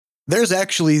there's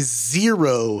actually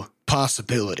zero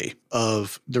possibility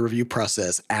of the review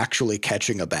process actually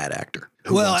catching a bad actor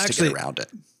who wants to get around it.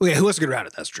 Well, yeah, who wants to get around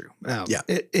it? That's true. Yeah.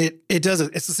 It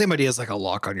doesn't. It's the same idea as like a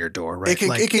lock on your door, right?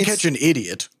 It can catch an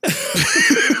idiot.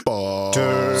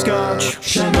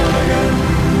 Butterscotch.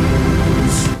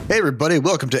 Hey, everybody.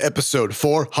 Welcome to episode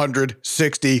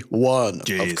 461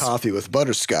 of Coffee with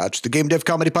Butterscotch, the game dev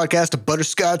comedy podcast of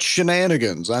Butterscotch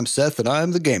Shenanigans. I'm Seth, and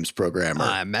I'm the games programmer.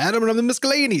 I'm Adam, and I'm the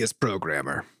miscellaneous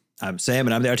programmer. I'm Sam,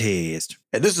 and I'm the artist.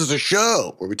 And this is a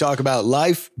show where we talk about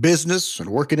life, business, and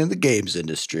working in the games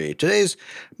industry. Today's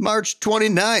March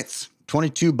 29th,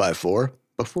 22x4.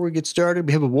 Before we get started,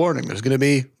 we have a warning. There's going to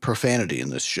be profanity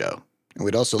in this show. And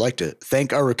we'd also like to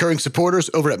thank our recurring supporters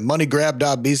over at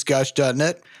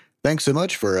moneygrab.bscotch.net. Thanks so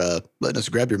much for letting us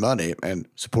grab your money and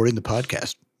supporting the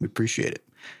podcast. We appreciate it.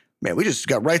 Man, we just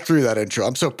got right through that intro.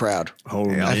 I'm so proud. Oh,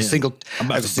 I have a single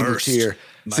tear.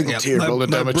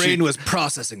 My brain was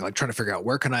processing, like trying to figure out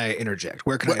where can I interject?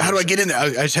 How do I get in there?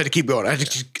 I just had to keep going. I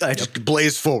just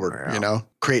blaze forward,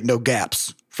 create no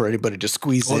gaps for anybody to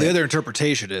squeeze in. Well, the other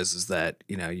interpretation is that,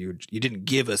 you didn't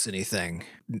give us anything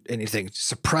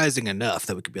surprising enough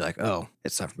that we could be like, oh,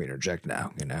 it's time for me to interject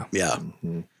now, Yeah.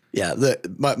 Mm-hmm. Yeah,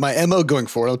 my MO going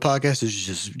forward on the podcast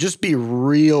is just be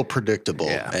real predictable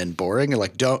and boring, and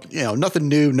like nothing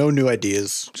new, no new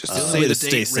ideas. Just say the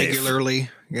date regularly.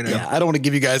 Yeah, I don't want to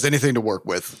give you guys anything to work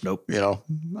with. Nope. All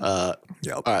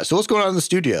right. So what's going on in the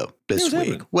studio this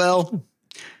week? Well,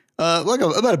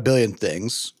 about a billion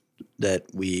things that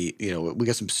we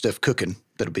got some stuff cooking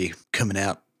that'll be coming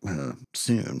out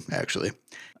soon, actually,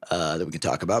 that we can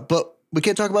talk about. But we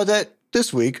can't talk about that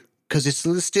this week because it's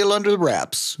still under the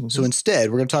wraps. Mm-hmm. So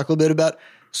instead, we're going to talk a little bit about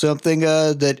something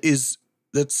that's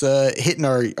hitting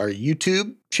our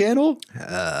YouTube channel.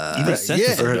 That's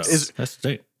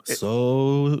right.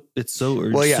 So it's so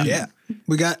urgent. Well, yeah.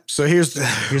 We got. So here's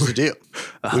the deal.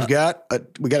 We got a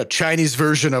Chinese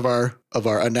version of our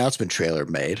announcement trailer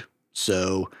made.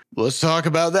 So let's talk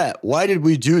about that. Why did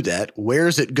we do that? Where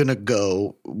is it gonna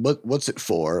go? What's it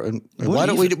for? And why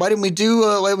didn't we do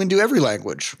every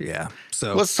language? Yeah.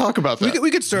 So let's talk about that.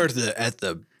 We could start at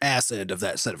the ass end of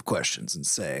that set of questions and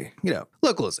say,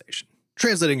 localization,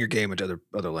 translating your game into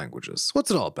other languages. What's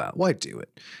it all about? Why do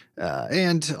it?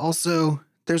 And also,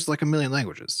 there's like a million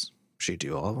languages. Should you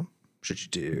do all of them? Should you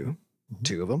do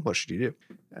two of them? What should you do?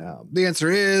 The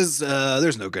answer is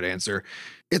there's no good answer.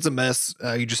 It's a mess.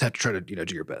 You just have to try to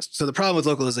do your best. So the problem with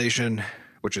localization,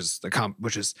 which is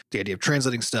the idea of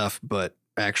translating stuff, but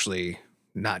actually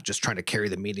not just trying to carry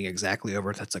the meaning exactly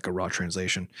over. That's like a raw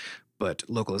translation. But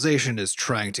localization is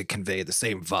trying to convey the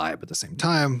same vibe at the same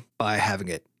time by having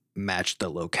it match the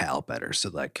locale better. So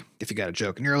like if you got a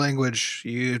joke in your language,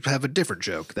 you have a different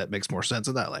joke that makes more sense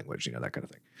in that language, that kind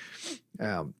of thing.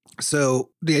 So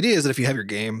the idea is that if you have your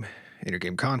game and your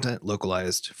game content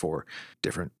localized for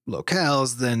different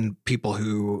locales, then people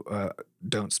who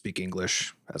don't speak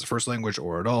English as a first language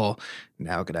or at all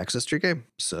now get access to your game.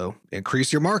 So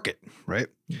increase your market, right?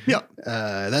 Yeah.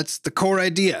 That's the core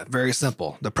idea. Very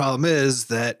simple. The problem is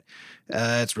that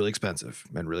it's really expensive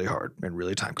and really hard and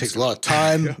really time consuming. Takes a lot of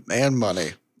time and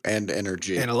money and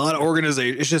energy and a lot of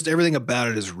organization. It's just everything about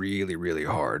it is really, really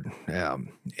hard.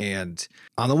 And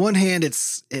on the one hand,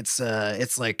 it's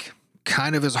like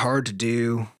kind of as hard to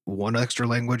do one extra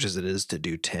language as it is to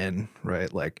do 10,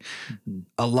 right? Like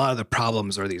a lot of the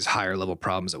problems are these higher level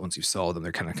problems that once you solve them,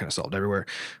 they're kind of solved everywhere.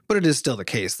 But it is still the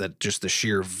case that just the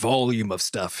sheer volume of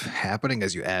stuff happening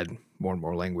as you add more and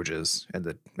more languages and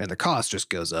the cost just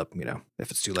goes up, if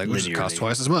it's two languages, it costs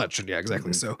twice as much. And yeah,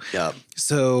 exactly. Mm-hmm.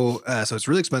 So it's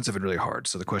really expensive and really hard.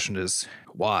 So the question is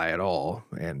why at all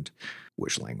and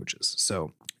which languages?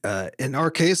 So in our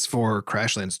case for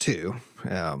Crashlands 2,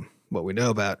 what we know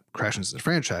about Crashlands as a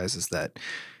franchise is that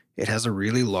it has a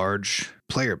really large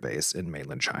player base in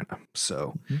mainland China.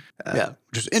 So,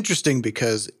 which is interesting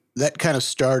because that kind of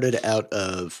started out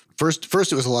of first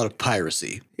it was a lot of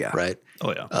piracy. Yeah. Right.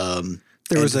 Oh yeah.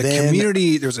 There was a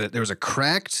community. There was a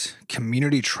cracked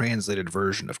community translated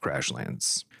version of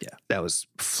Crashlands. Yeah. That was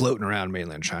floating around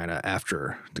mainland China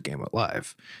after the game went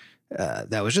live.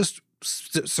 That was just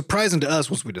surprising to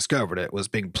us once we discovered it was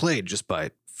being played just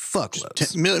by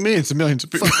fuckloads. Millions and millions of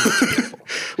people.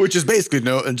 Which is basically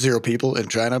zero people in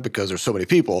China because there's so many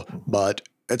people, but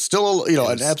it's still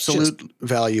an absolute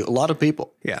value. A lot of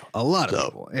people. Yeah, a lot of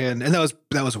people. And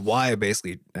that was why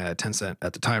basically Tencent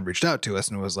at the time reached out to us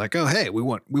and was like, oh hey, we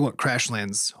want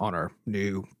Crashlands on our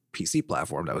new PC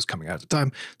platform that was coming out at the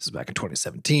time. This is back in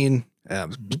 2017.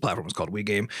 The platform was called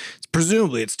WeGame.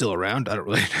 Presumably it's still around. I don't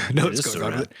really know what's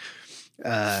going on with it.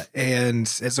 And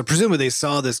so presumably they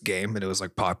saw this game and it was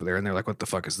like popular and they're like, what the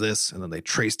fuck is this? And then they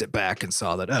traced it back and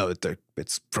saw that, oh,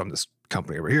 it's from this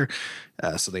company over here.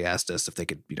 So they asked us if they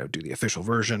could, do the official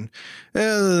version.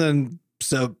 And then,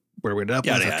 so where we ended up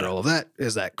with after all of that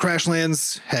is that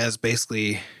Crashlands has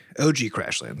basically, OG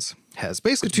Crashlands has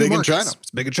basically two markets. Big in China.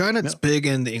 It's big in China. Yeah. It's big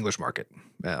in the English market.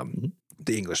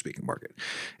 The English speaking market.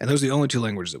 And those are the only two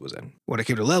languages it was in. When it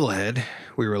came to Levelhead,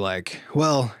 we were like,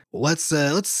 well, let's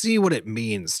see what it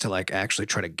means to like actually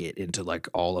try to get into like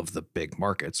all of the big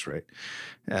markets, right?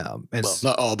 And well,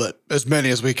 not all, but as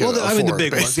many as we can. Well, I mean the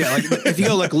big ones, yeah. Like if you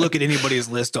go like look at anybody's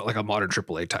list, like a modern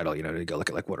AAA title, you go look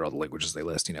at like what are all the languages they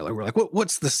list, like we're like,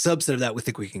 what's the subset of that we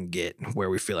think we can get where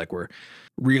we feel like we're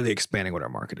really expanding what our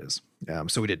market is.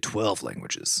 So we did 12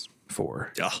 languages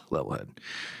for Levelhead.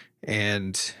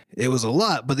 And it was a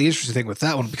lot, but the interesting thing with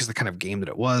that one, because the kind of game that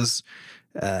it was,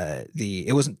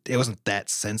 it wasn't that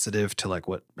sensitive to like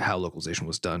how localization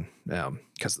was done,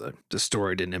 because the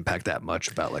story didn't impact that much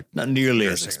about like not nearly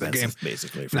as expensive,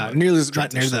 basically. Not nearly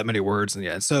that many words,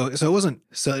 and so it wasn't.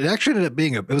 So it actually ended up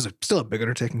being it was still a big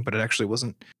undertaking, but it actually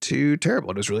wasn't too terrible.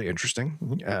 It was really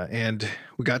interesting, and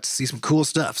we got to see some cool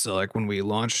stuff. So like when we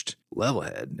launched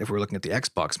Levelhead, if we're looking at the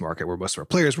Xbox market where most of our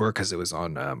players were, because it was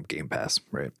on Game Pass,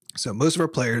 right? So most of our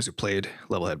players who played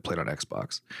Levelhead played on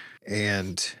Xbox.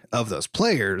 And of those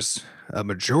players, a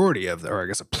majority of them, or I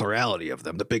guess a plurality of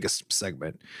them, the biggest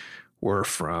segment, were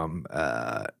from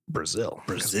Brazil.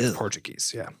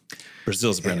 Portuguese, yeah.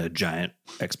 Brazil's been a giant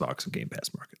Xbox and Game Pass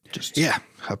market.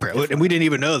 Apparently. And we didn't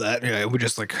even know that. We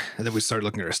just like, and then we started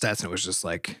looking at our stats and it was just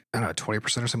like, I don't know,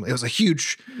 20% or something. It was a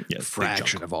huge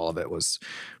fraction of all of it was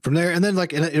from there. And then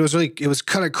like, it was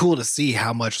kind of cool to see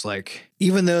how much like,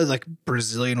 even though like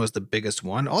Brazilian was the biggest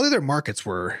one, all the other markets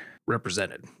were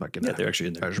represented like in they're actually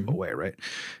in a measurable way, right?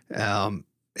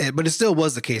 But it still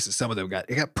was the case that some of them got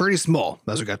pretty small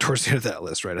as we got towards the end of that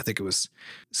list, right? I think it was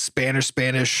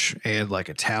Spanish, and like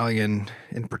Italian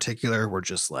in particular were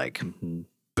just like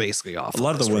basically off. A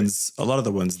lot of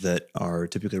the ones that are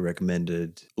typically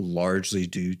recommended largely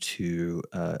due to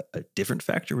a different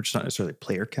factor, which is not necessarily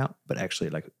player count, but actually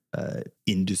like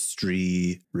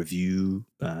industry review.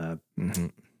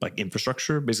 Like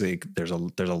infrastructure, basically, there's a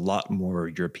lot more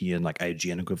European like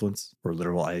IGN equivalents or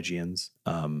literal IGNs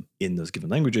in those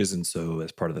given languages, and so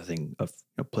as part of the thing of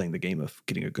playing the game of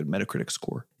getting a good Metacritic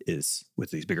score is with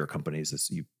these bigger companies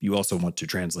is you also want to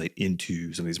translate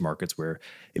into some of these markets where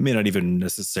it may not even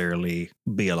necessarily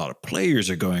be a lot of players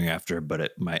are going after, but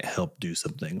it might help do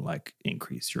something like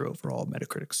increase your overall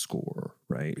Metacritic score,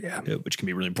 right? Yeah, which can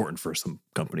be really important for some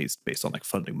companies based on like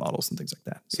funding models and things like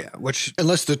that. So, which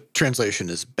unless the translation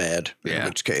is bad, in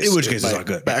which case it's not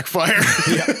good. Backfire.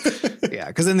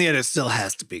 Because in the end it still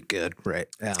has to be good, right?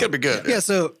 It's gotta be good. Yeah.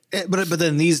 So, but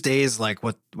then these days, like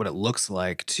what it looks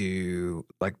like to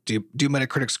like do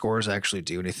Metacritic scores actually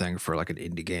do anything for like an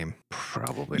indie game?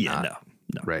 Probably not.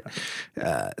 No. Right.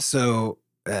 So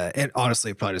it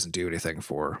honestly probably doesn't do anything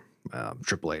for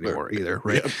AAA anymore either,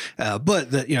 right?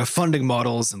 But the funding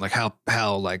models and like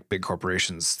how like big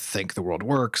corporations think the world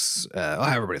works, how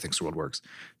everybody thinks the world works,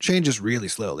 changes really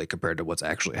slowly compared to what's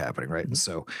actually happening, right? And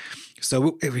so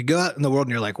if you go out in the world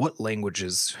and you're like, what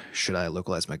languages should I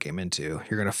localize my game into?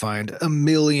 You're gonna find a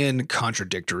million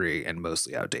contradictory and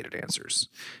mostly outdated answers.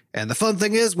 And the fun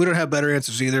thing is we don't have better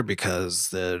answers either because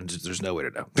there's no way to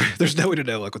know. There's no way to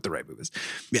know like what the right move is.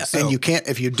 Yeah, so, and you can't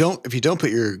if you don't put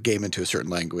your game into a certain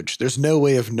language, there's no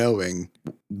way of knowing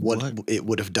what it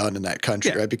would have done in that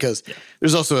country, right? Because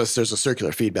there's also there's a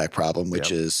circular feedback problem,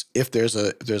 which is if there's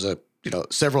a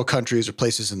several countries or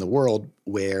places in the world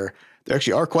where there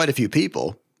actually are quite a few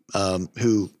people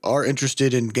who are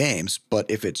interested in games, but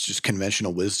if it's just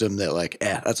conventional wisdom that like,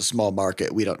 that's a small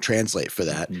market, we don't translate for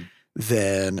that.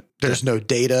 Then there's no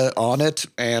data on it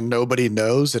and nobody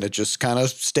knows, and it just kind of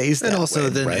stays that way. And also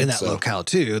then in that locale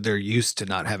too, they're used to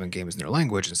not having games in their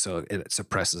language, and so it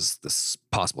suppresses this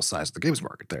possible size of the games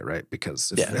market there, right?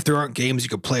 Because if there aren't games you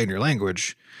can play in your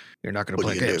language, you're not going to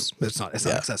play games. It's not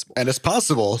accessible. And it's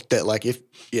possible that like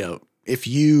if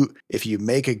you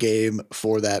make a game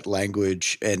for that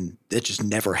language and it just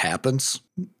never happens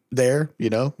there,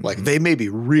 like they may be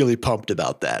really pumped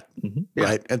about that,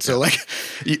 right? And so like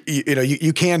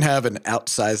you can have an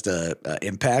outsized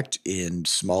impact in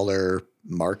smaller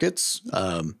markets,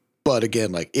 but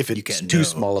again, like if it's too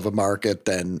small of a market,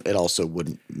 then it also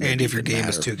wouldn't. And if your game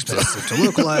is too expensive to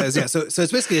localize, so it's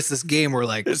basically this game where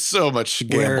like it's so much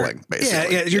gambling,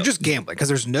 basically. You're just gambling because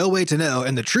there's no way to know.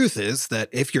 And the truth is that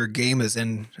if your game is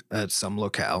in some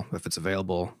locale, if it's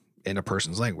available in a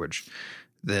person's language,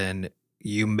 then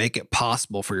you make it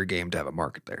possible for your game to have a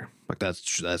market there. Like that's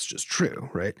just true,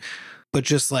 right? But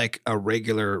just like a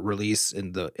regular release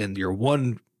in your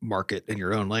one market in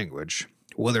your own language,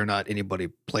 whether or not anybody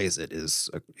plays it is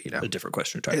a different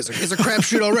question. Is a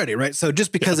crapshoot already, right? So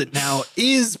just because it now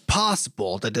is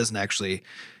possible, that doesn't actually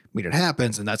mean it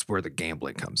happens, and that's where the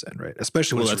gambling comes in, right?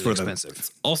 Especially when it's really expensive.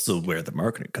 It's also where the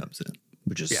marketing comes in,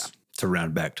 which is to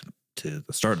round back to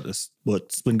the start of this.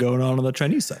 What's been going on the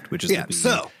Chinese side, which is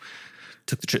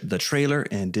took the trailer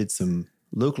and did some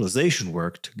localization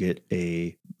work to get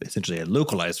essentially a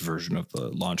localized version of the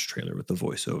launch trailer with the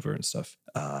voiceover and stuff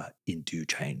into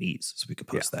Chinese, so we could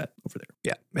post that over there.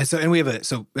 Yeah, and we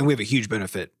have a huge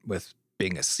benefit with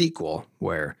being a sequel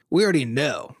where we already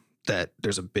know that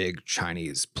there's a big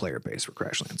Chinese player base for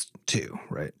Crashlands 2,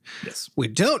 right? Yes. We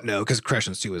don't know, because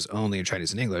Crashlands 2 is only in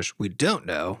Chinese and English. We don't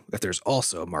know if there's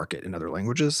also a market in other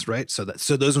languages, right? So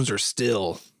those ones are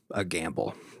still a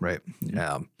gamble, right?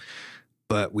 Mm-hmm.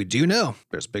 But we do know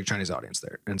there's a big Chinese audience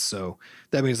there. And so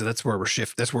that means that's where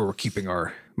we're keeping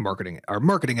our marketing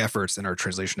efforts and our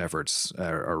translation efforts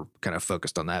are kind of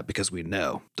focused on that, because we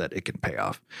know that it can pay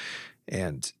off.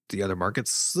 And the other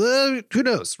markets, who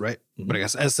knows, right? Mm-hmm. But I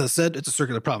guess, as I said, it's a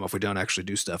circular problem. If we don't actually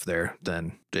do stuff there,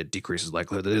 then it decreases the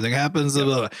likelihood that anything happens. Blah,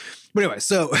 blah, blah. But anyway,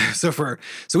 so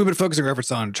we've been focusing our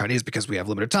efforts on Chinese because we have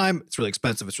limited time. It's really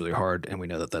expensive. It's really hard, and we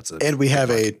know that that's and we have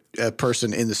a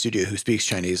person in the studio who speaks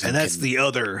Chinese, and that's the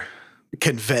other.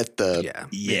 Can vet the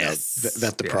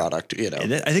vet the product,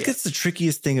 And I think that's the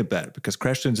trickiest thing about it, because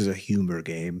Crashlands is a humor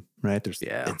game, right?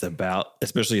 It's about,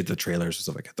 especially the trailers and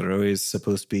stuff like that, they're always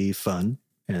supposed to be fun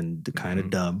and kind of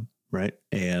dumb, right?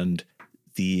 And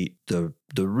the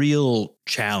real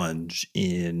challenge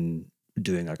in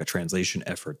doing like a translation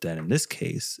effort then in this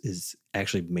case is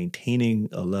actually maintaining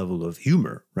a level of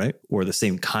humor, right? Or the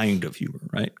same kind of humor,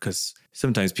 right? Because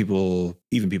sometimes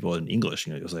even people in English,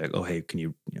 you'll say like, oh, hey, can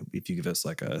you, if you give us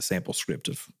like a sample script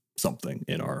of something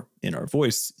in our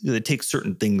voice, they take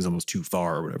certain things almost too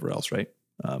far or whatever else, right?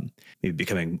 Maybe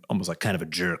becoming almost like kind of a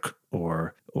jerk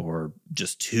or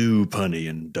just too punny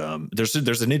and dumb. There's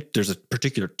a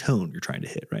particular tone you're trying to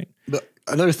hit, right? But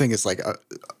another thing is like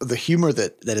the humor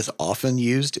that is often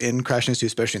used in Crashlands 2,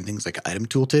 especially in things like item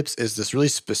tooltips, is this really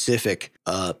specific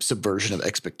subversion of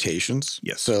expectations.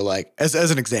 Yes. So like as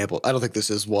an example, I don't think this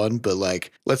is one, but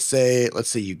like let's say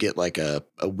you get like a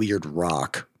weird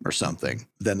rock or something,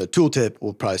 then the tooltip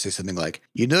will probably say something like,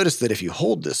 you notice that if you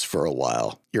hold this for a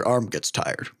while, your arm gets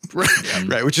tired, right?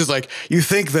 Right. Which is like, you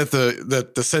think that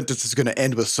the sentence is going to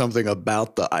end with something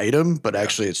about the item, but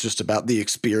actually it's just about the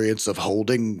experience of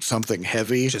holding something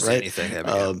heavy, just right? Anything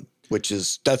heavy.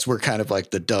 That's where kind of like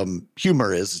the dumb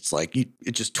humor is. It's like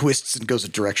it just twists and goes a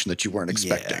direction that you weren't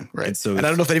expecting, right? And I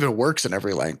don't know if that even works in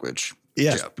every language.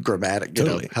 Yeah. Just grammatic,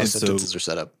 totally. How sentences are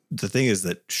set up. The thing is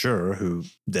that who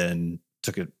then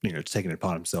took it, taking it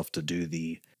upon himself to do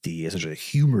the essentially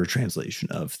humor translation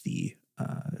of the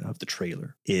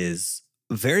trailer, is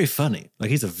very funny. Like,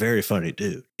 he's a very funny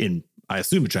dude. I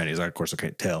assume in Chinese, of course I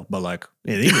can't tell, but like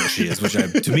in English he is, which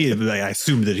to me, like, I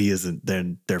assume that he isn't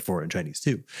then therefore in Chinese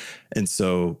too. And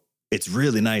so it's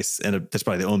really nice. And that's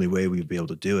probably the only way we'd be able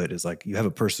to do it, is like, you have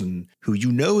a person who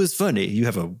is funny, you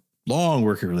have a long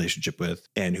working relationship with,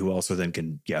 and who also then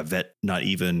can vet, not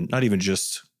even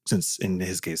just, since in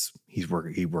his case he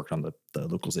worked on the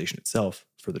localization itself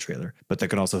for the trailer, but that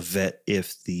can also vet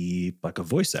if a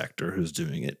voice actor who's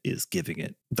doing it is giving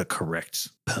it the correct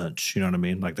punch, you know what I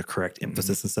mean? Like the correct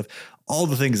emphasis and stuff. All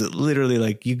the things that literally,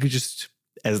 like, you could just,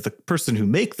 as the person who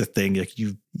make the thing, like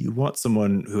you want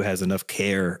someone who has enough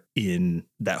care in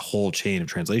that whole chain of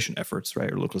translation efforts,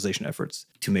 right? Or localization efforts,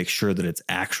 to make sure that it's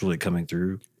actually coming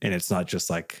through. And it's not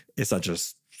just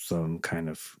some kind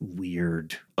of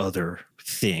weird other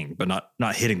thing, but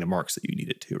not hitting the marks that you need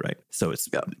it to, right? So it's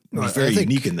very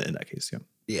unique in that case. Yeah.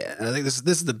 Yeah. And I think this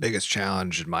is the biggest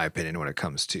challenge, in my opinion, when it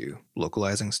comes to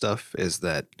localizing stuff, is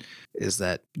that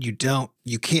you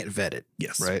can't vet it.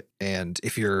 Yes. Right. And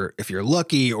if you're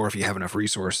lucky, or if you have enough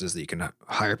resources that you can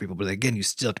hire people, but again, you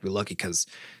still have to be lucky, because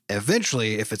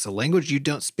eventually, if it's a language you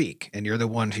don't speak and you're the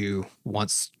one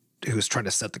who's trying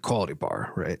to set the quality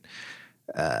bar, right?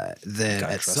 Then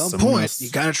at some point you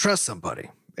got to trust somebody,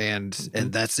 and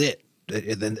that's it.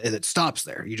 Then it stops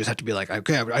there. You just have to be like,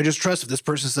 okay, I just trust if this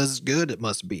person says it's good, it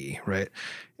must be, right?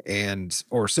 And,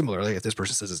 or similarly, if this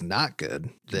person says it's not good,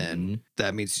 then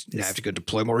that means you have to go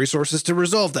deploy more resources to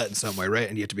resolve that in some way, right?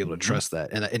 And you have to be able to trust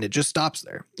that. And it just stops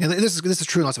there. And this is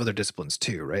true in lots of other disciplines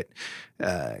too, right?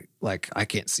 Like I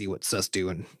can't see what Seth's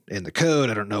doing in the code.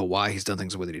 I don't know why he's done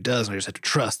things the way that he does. And I just have to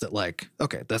trust that, like,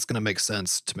 okay, that's going to make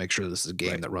sense to make sure this is a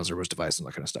game that runs over his device and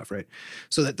that kind of stuff, right?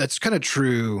 So that's kind of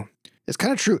true. It's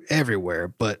kind of true everywhere,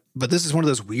 but this is one of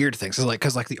those weird things. So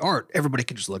because the art, everybody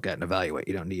can just look at and evaluate.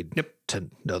 You don't need to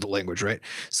know the language, right?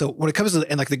 So when it comes to the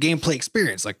gameplay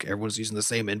experience, like everyone's using the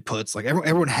same inputs, like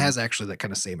everyone has actually that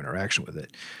kind of same interaction with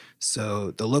it.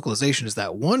 So the localization is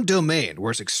that one domain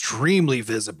where it's extremely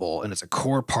visible and it's a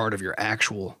core part of your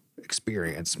actual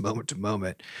experience moment to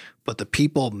moment, but the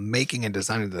people making and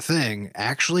designing the thing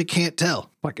actually can't tell.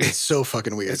 Like it's so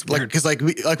fucking weird. It's weird. Because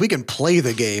we can play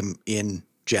the game in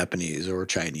Japanese or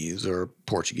Chinese or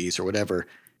Portuguese or whatever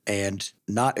and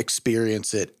not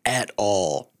experience it at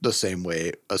all the same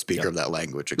way a speaker of that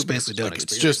language experiences. We basically don't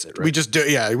experience it,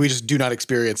 right? We just do not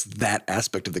experience that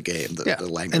aspect of the game, the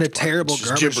language. And a part. terrible It's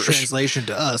garbage gibberish. translation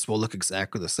to us will look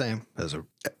exactly the same as a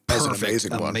As an perfect,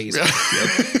 amazing one. amazing.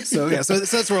 So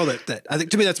that's where all that I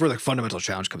think, to me, that's where the fundamental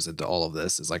challenge comes into all of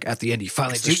this, is like at the end you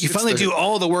finally do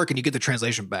all the work and you get the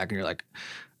translation back and you're like,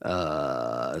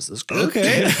 is this good?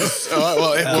 Okay.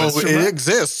 It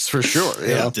exists for sure.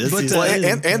 Yeah,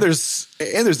 and there's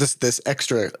this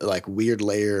extra like weird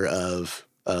layer of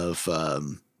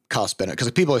cost benefit,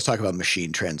 because people always talk about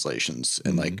machine translations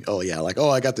and I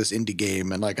got this indie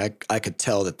game and like I could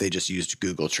tell that they just used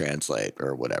Google Translate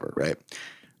or whatever, right?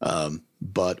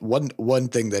 But one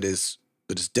thing that is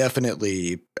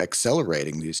definitely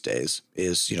accelerating these days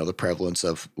is, the prevalence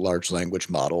of large language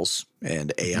models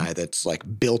and AI that's like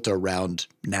built around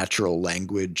natural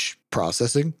language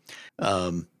processing.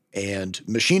 And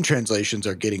machine translations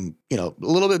are getting, a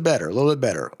little bit better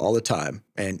all the time.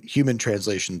 And human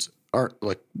translations aren't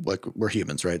like we're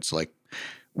humans, right? So like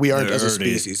we aren't as a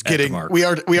species we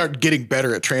aren't getting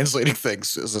better at translating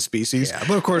things as a species. Yeah,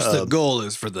 but of course the goal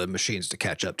is for the machines to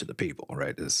catch up to the people,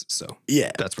 right? That's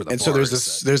where the bar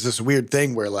there's this weird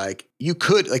thing where like you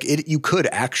could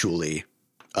actually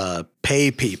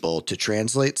pay people to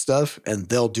translate stuff and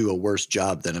they'll do a worse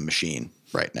job than a machine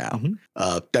right now.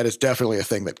 That is definitely a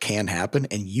thing that can happen,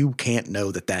 and you can't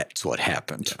know that that's what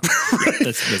happened. Right?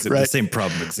 The same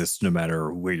problem exists no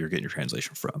matter where you're getting your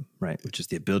translation from, right? Which is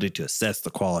the ability to assess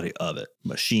the quality of it.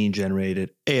 Machine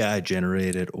generated, AI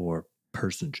generated, or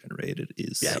person generated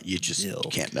is you just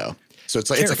can't know. So it's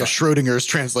like a Schrodinger's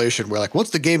translation where like once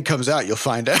the game comes out, you'll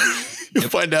find out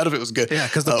find out if it was good. Yeah,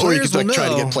 because the or you players could will try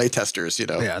to know. get play testers,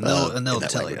 Yeah, and they'll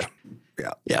tell language.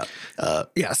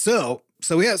 you.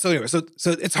 So anyway, so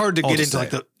it's hard to get into like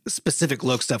the specific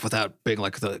Loke stuff without being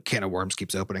like the can of worms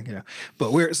keeps opening,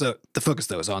 But the focus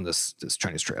though is on this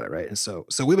Chinese trailer, right? And so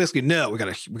we basically know we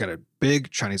got a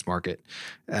big Chinese market,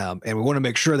 and we want to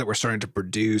make sure that we're starting to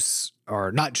produce,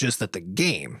 or not just that the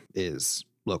game is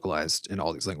localized in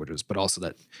all these languages, but also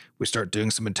that we start doing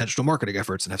some intentional marketing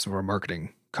efforts and have some of our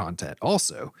marketing content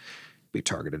also be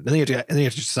targeted. And then you have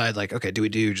to decide like, okay, do we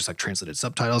do just like translated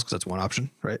subtitles? Because that's one option,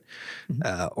 right?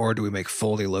 Or do we make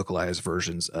fully localized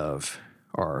versions of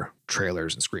our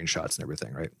trailers and screenshots and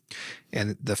everything, right?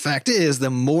 And the fact is, the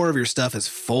more of your stuff is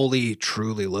fully,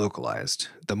 truly localized,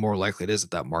 the more likely it is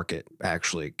that market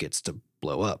actually gets to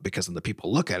blow up, because then the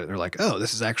people look at it and they're like, oh,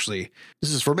 this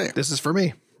is for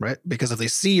me. Right? Because if they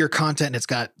see your content and it's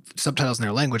got subtitles in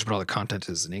their language, but all the content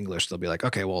is in English, they'll be like,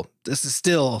 okay, well, this is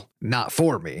still not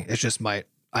for me. It's just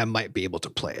I might be able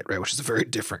to play it, right? Which is a very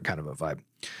different kind of a vibe.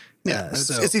 Yeah, it's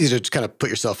easy to just kind of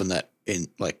put yourself in that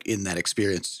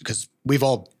experience, because we've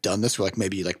all done this. Where like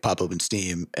maybe you like pop open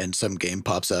Steam and some game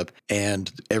pops up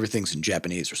and everything's in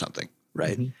Japanese or something,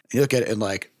 right? And you look at it and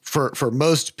like for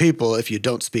most people, if you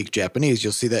don't speak Japanese,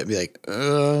 you'll see that and be like,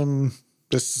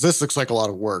 This looks like a lot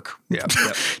of work. Yeah.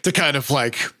 To kind of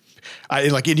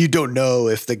and you don't know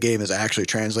if the game is actually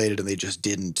translated and they just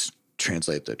didn't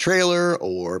translate the trailer,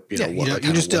 or you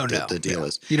just don't know the deal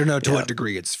is. You don't know to what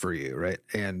degree it's for you, right?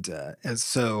 And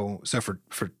so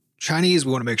for Chinese,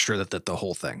 we want to make sure that the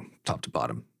whole thing, top to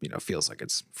bottom, feels like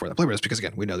it's for the players, because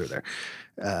again, we know they're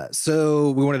there.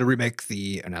 So we wanted to remake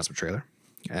the announcement trailer.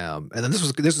 And then this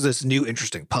was this new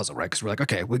interesting puzzle, right? Because we're like,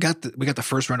 okay, we got the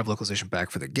first round of localization back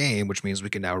for the game, which means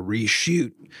we can now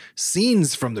reshoot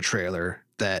scenes from the trailer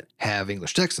that have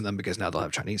English text in them, because now they'll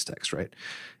have Chinese text, right?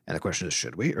 And the question is,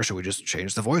 should we just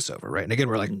change the voiceover, right? And again,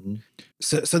 we're like,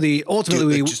 so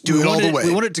ultimately we do it all the way.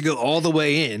 We want it to go all the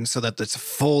way in so that it's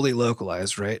fully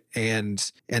localized, right? And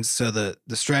so the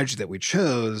strategy that we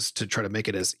chose to try to make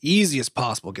it as easy as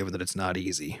possible, given that it's not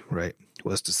easy, right,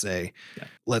 was to say,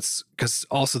 because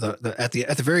also at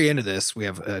the very end of this, we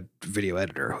have a video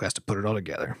editor who has to put it all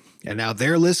together. And now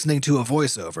they're listening to a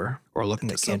voiceover or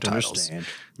looking at subtitles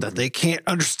that they can't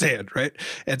understand, right?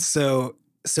 And so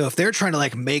if they're trying to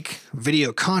like make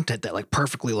video content that like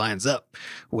perfectly lines up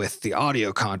with the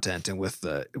audio content and with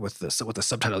what the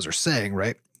subtitles are saying,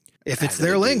 right? If it's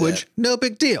their language, no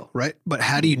big deal, right? But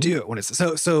how do you do it when it's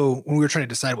so when we were trying to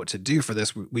decide what to do for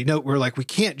this, we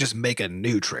can't just make a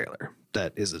new trailer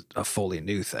that is a fully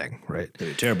new thing, right?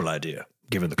 A terrible idea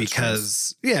given the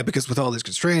constraints. Because with all these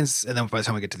constraints, and then by the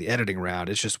time we get to the editing round,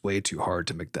 it's just way too hard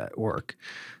to make that work.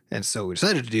 And so what we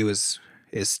decided to do is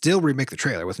still remake the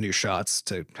trailer with new shots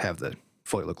to have the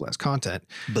fully localized content,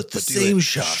 but the same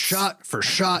shot for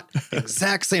shot,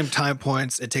 exact same time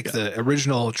points, and take the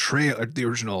original trailer,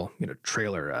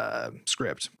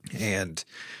 script and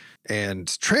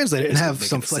translate it and have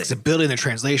some flexibility in the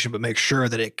translation, but make sure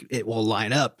that it will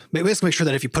line up. Basically, make sure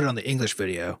that if you put it on the English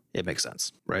video, it makes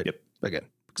sense, right? Yep. Again,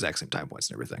 exact same time points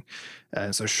and everything.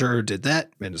 And so Sure did that.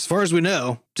 And as far as we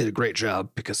know, did a great job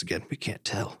because again, we can't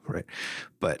tell, right?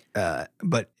 But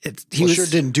Sure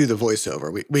didn't do the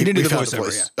voiceover. We didn't do the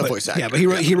voiceover, a voice actor. Yeah, but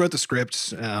he wrote the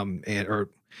script,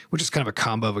 which is kind of a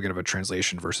combo of a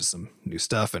translation versus some new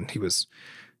stuff. And he was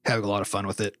having a lot of fun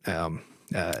with it.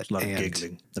 A lot of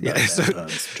giggling.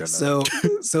 So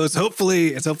it's hopefully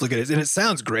good, and it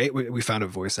sounds great. We found a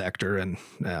voice actor, and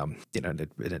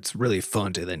it's really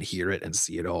fun to then hear it and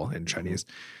see it all in Chinese.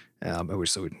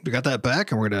 So we got that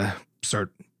back, and we're gonna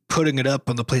start putting it up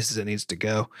on the places it needs to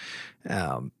go.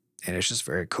 And it's just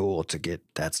very cool to get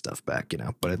that stuff back,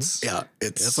 But it's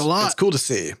a lot. It's cool to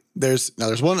see. There's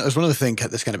one other thing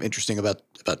that's kind of interesting about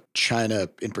China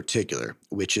in particular,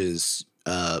 which is.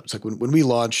 It's like when we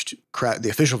launched the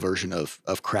official version of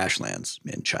Crashlands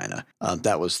in China,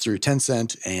 that was through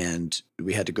Tencent, and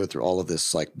we had to go through all of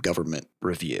this like government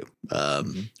review,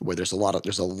 where there's a lot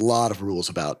of rules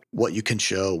about what you can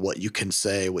show, what you can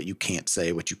say, what you can't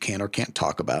say, what you can or can't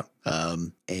talk about,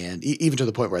 and even to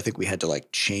the point where I think we had to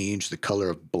like change the color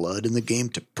of blood in the game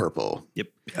to purple. Yep.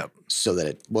 So that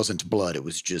it wasn't blood; it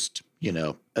was just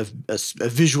a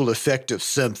visual effect of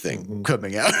something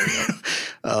coming out.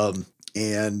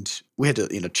 And we had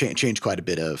to, change quite a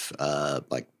bit of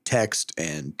like text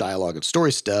and dialogue and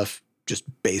story stuff just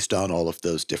based on all of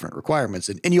those different requirements.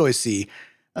 And you always see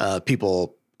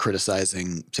people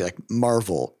criticizing, say, like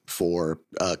Marvel for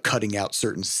cutting out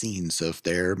certain scenes of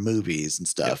their movies and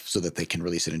stuff so that they can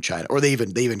release it in China. Or they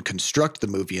even construct the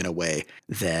movie in a way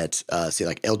that, say,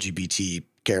 like LGBT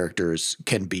characters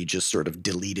can be just sort of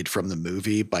deleted from the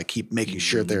movie by making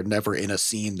sure they're never in a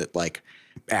scene that like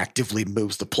actively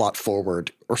moves the plot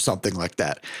forward or something like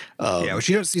that. Which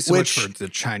you don't see so much for the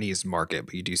Chinese market,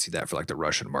 but you do see that for like the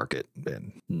Russian market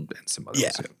and some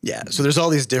others. Yeah. So there's all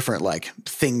these different like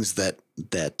things that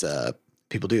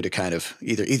people do to kind of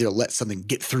either let something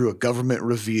get through a government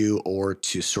review or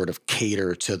to sort of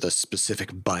cater to the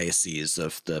specific biases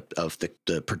of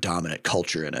the predominant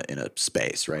culture in a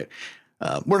space, right?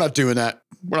 We're not doing that.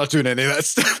 We're not doing any of that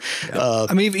stuff. Yeah.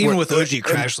 Even with OG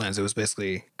Crashlands, it was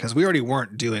basically because we already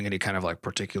weren't doing any kind of like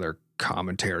particular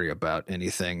commentary about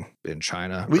anything in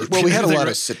China. We had a lot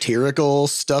of satirical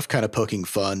stuff, kind of poking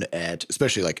fun at,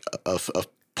 especially like of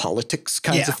politics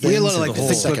kinds of things. We had a lot of like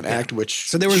the second act, which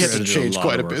so there was had to change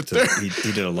quite a bit.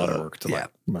 He did a lot of work to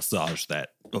massage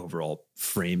that overall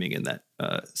framing in that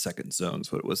second zone,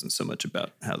 so it wasn't so much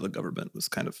about how the government was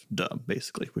kind of dumb,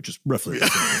 basically, which is roughly the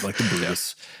same as like the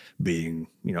Buddhists being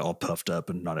all puffed up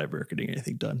and not ever getting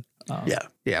anything done. But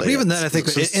even then, I think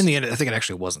in the end, I think it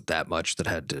actually wasn't that much that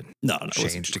had to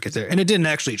change to get there, and it didn't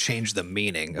actually change the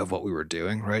meaning of what we were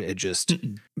doing. Right? It just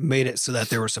made it so that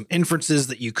there were some inferences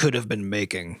that you could have been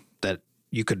making that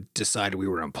you could decide we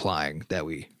were implying that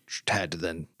we had to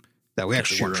then. That we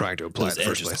actually weren't trying to apply in the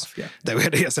first place. That we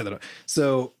had to set that up.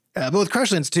 So, but with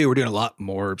Crashlands 2, we're doing a lot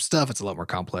more stuff. It's a lot more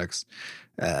complex.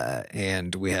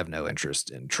 And we have no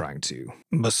interest in trying to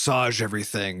massage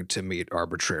everything to meet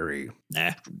arbitrary.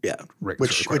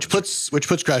 Which puts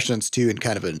Crashlands 2 in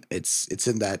kind of it's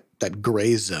in that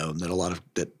gray zone that a lot of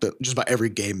that just about every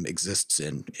game exists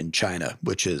in China,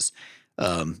 which is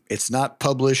it's not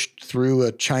published through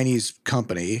a Chinese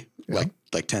company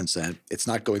like Tencent. It's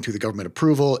not going through the government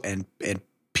approval, and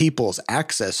people's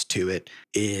access to it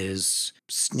is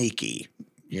sneaky.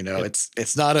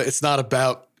 It's not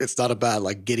about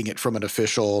like getting it from an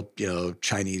official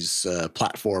Chinese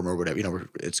platform or whatever.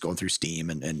 It's going through Steam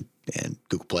and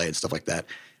Google Play and stuff like that.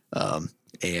 But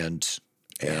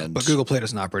Google Play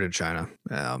doesn't operate in China.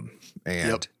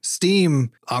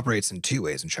 Steam operates in two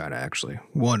ways in China, actually.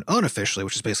 One, unofficially,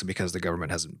 which is basically because the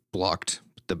government hasn't blocked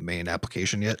the main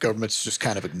application yet. Government's just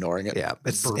kind of ignoring it. Yeah,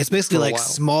 it's basically like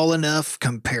small enough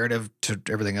comparative to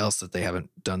everything else that they haven't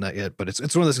done that yet. But it's one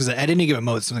of those because at any given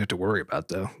moment, it's something I have to worry about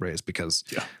though, right? It's because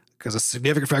a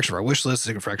significant fraction of our wish list, a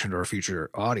significant fraction of our future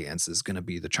audience is going to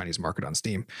be the Chinese market on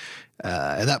Steam.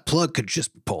 And that plug could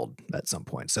just be pulled at some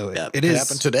point. So it could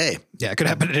happen today. Yeah, it could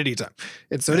happen at any time.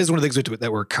 And so it is one of the things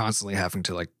that we're constantly having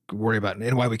to like worry about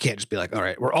and why we can't just be like, all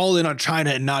right, we're all in on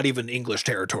China and not even English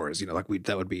territories. You know, like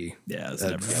that would be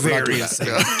very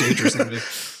dangerous thing to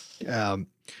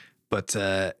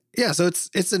do. Yeah, so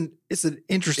it's an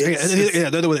interesting. The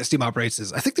other way that Steam operates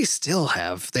is I think they still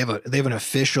have an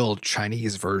official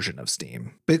Chinese version of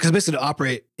Steam because basically to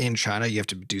operate in China you have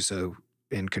to do so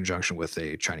in conjunction with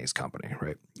a Chinese company,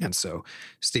 right? And so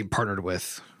Steam partnered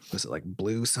with was it like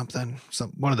Blue something,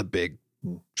 one of the big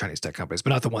Chinese tech companies,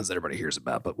 but not the ones that everybody hears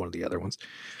about, but one of the other ones,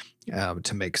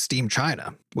 to make Steam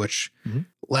China, which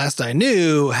last I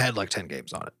knew had like 10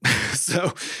 games on it.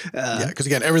 So because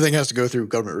again, everything has to go through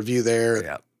government review there.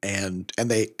 Yeah. And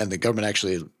the government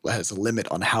actually has a limit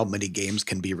on how many games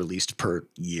can be released per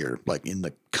year, like in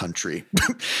the country.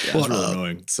 It's really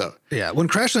annoying. So when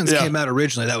Crashlands came out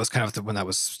originally, that was kind of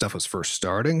when stuff was first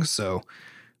starting. So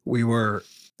we were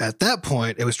at that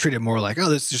point, it was treated more like, oh,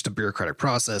 this is just a bureaucratic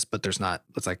process, but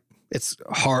it's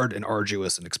hard and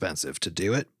arduous and expensive to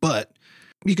do it, but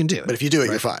you can do it. But if you do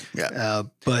it, you're fine. Yeah.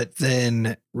 But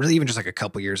then really even just like a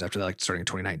couple years after that, like starting in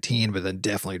 2019, but then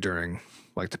definitely during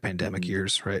like the pandemic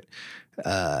years, right?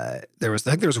 There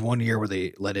was 1 year where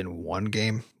they let in one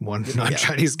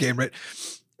non-Chinese game, right?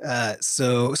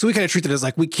 So we kind of treat it as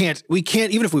like we can't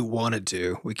even if we wanted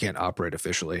to, we can't operate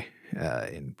officially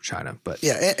in China. But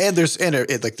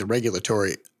and like the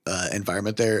regulatory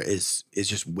environment there is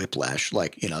just whiplash.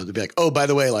 Like, you know, they'd be like, oh, by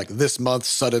the way, like this month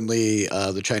suddenly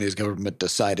the Chinese government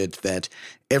decided that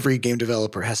every game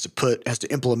developer has to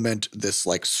implement this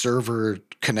like server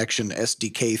connection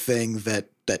SDK thing that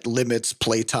limits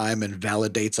playtime and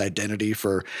validates identity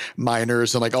for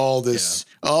minors and like all this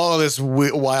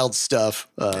wild stuff.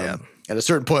 At a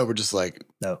certain point, we're just like,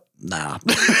 no, nah,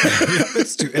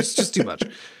 it's just too much.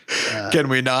 Can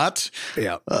we not?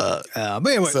 Yeah. But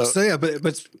anyway,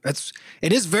 but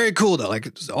it is very cool though.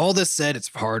 Like all this said, it's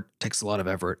hard, takes a lot of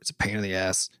effort. It's a pain in the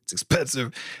ass. It's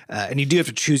expensive. And you do have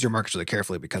to choose your markets really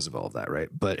carefully because of all of that. Right.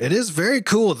 But it is very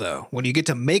cool though, when you get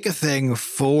to make a thing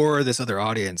for this other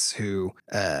audience who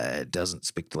doesn't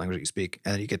speak the language that you speak,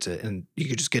 and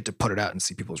you just get to put it out and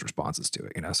see people's responses to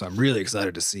it. You know, so I'm really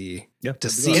excited to see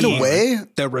in a way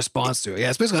the response to it. Yeah.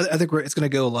 It's basically, I think it's going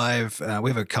to go live. We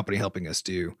have a company helping us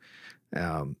do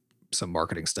some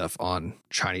marketing stuff on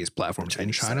Chinese platforms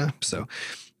in China. So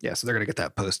so they're going to get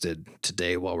that posted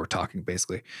today while we're talking,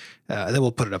 basically. And then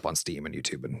we'll put it up on Steam and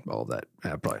YouTube and all of that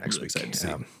probably next week.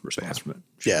 Response from it.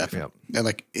 Yeah. And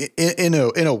like in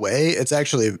a way, it's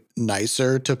actually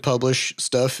nicer to publish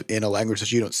stuff in a language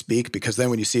that you don't speak, because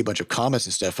then when you see a bunch of comments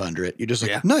and stuff under it, you're just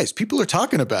like, nice, people are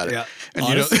talking about it. Yeah. And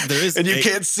honestly, you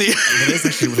can't see it. There is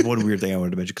actually one weird thing I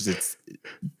wanted to mention, because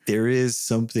there is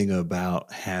something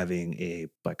about having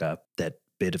that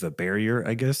bit of a barrier,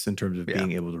 I guess, in terms of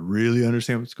being able to really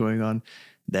understand what's going on,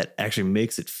 that actually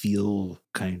makes it feel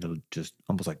kind of just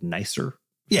almost like nicer.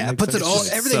 Yeah, it puts it all,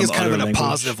 everything is kind of in a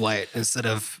positive light instead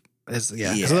of,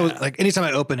 like anytime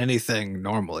I open anything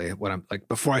normally, when I'm like,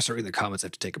 before I start reading the comments, I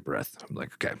have to take a breath. I'm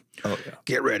like, okay,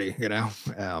 get ready, you know?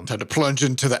 Time to plunge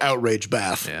into the outrage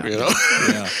bath, you know?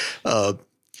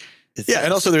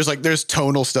 And also there's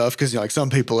tonal stuff, because, you know, like some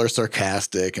people are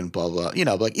sarcastic and blah blah. You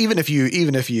know, like even if you're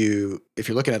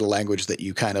looking at a language that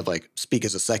you kind of like speak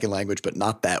as a second language but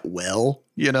not that well,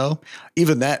 you know,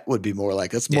 even that would be more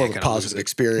like, it's more of a positive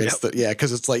experience.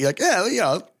 Because it's like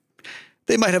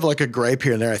they might have like a gripe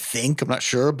here and there, I think, I'm not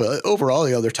sure, but overall,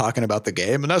 you know, they're talking about the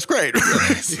game, and that's great.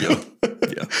 So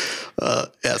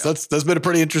that's been a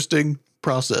pretty interesting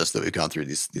process that we've gone through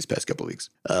these past couple of weeks.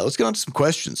 Let's get on to some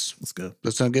questions. Let's go. Does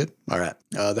that sound good? All right.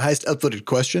 The highest upvoted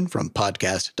question from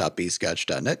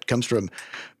podcast.bscotch.net comes from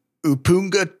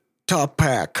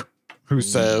OopoongaToppak, who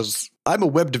says, I'm a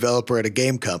web developer at a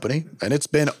game company, and it's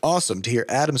been awesome to hear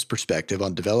Adam's perspective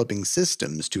on developing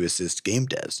systems to assist game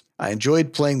devs. I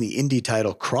enjoyed playing the indie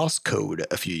title Crosscode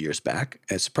a few years back,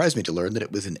 and it surprised me to learn that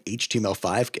it was an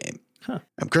HTML5 game.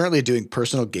 I'm currently doing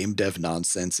personal game dev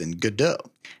nonsense in Godot.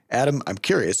 Adam, I'm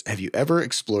curious, have you ever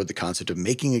explored the concept of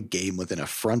making a game within a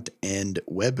front-end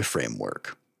web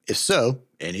framework? If so,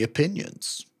 any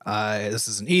opinions? This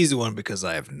is an easy one because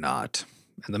I have not.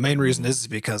 And the main reason is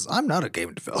because I'm not a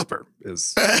game developer,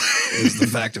 is the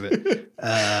fact of it.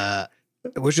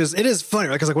 It is funny,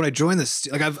 right? Because like when I joined this,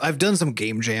 like I've done some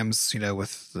game jams,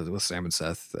 with Sam and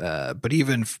Seth, but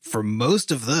even for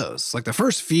most of those, like the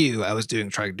first few, I was trying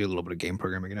to do a little bit of game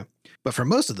programming, but for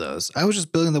most of those, I was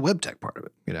just building the web tech part of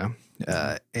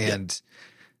it, and.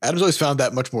 Adam's always found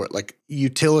that much more like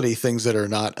utility things that are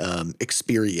not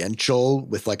experiential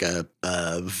with like a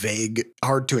vague,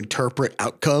 hard to interpret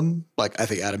outcome. Like I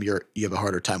think Adam, you have a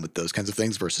harder time with those kinds of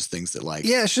things versus things that like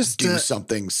it's just do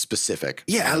something specific.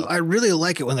 Yeah, I really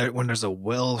like it when there's a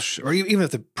or even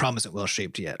if the problem isn't well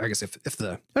shaped yet. I guess it's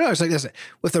like this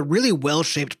with a really well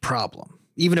shaped problem.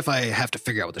 Even if I have to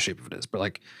figure out what the shape of it is, but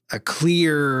like a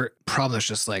clear problem that's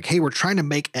just like, hey, we're trying to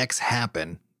make X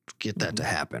happen, get that to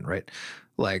happen, right?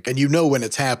 Like, and when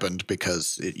it's happened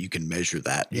because you can measure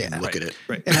that. And look at it.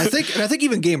 Right. And I think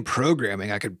even game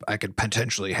programming, I could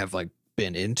potentially have like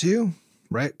been into,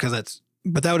 right?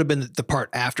 But that would have been the part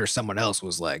after someone else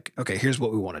was like, okay, here's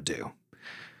what we want to do,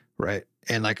 right?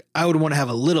 And like I would want to have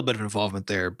a little bit of involvement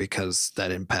there because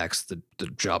that impacts the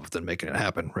job of them making it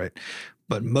happen, right?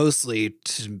 But mostly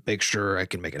to make sure I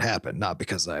can make it happen, not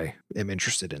because I am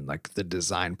interested in like the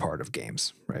design part of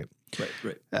games, right?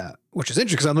 Right. Which is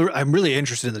interesting because I'm really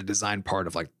interested in the design part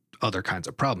of like other kinds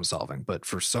of problem solving. But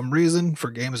for some reason,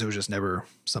 for games, it was just never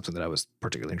something that I was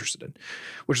particularly interested in.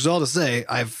 Which is all to say,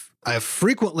 I've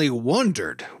frequently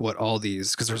wondered what all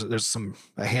these, because there's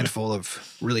a handful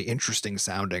of really interesting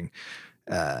sounding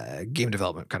game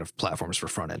development kind of platforms for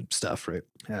front end stuff, right?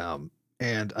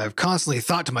 And I've constantly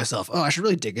thought to myself, oh, I should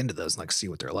really dig into those and like see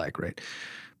what they're like, right?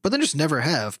 But then just never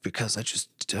have because I just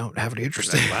don't have any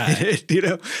interest in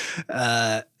it,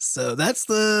 So that's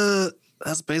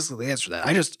basically the answer to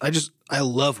that. I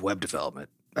love web development.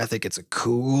 I think it's a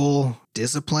cool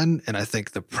discipline, and I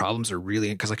think the problems are really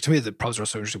because like to me the problems are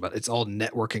so interesting about it's all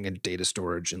networking and data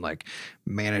storage and like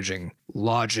managing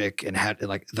logic and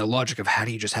like the logic of how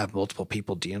do you just have multiple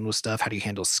people dealing with stuff? How do you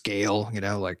handle scale?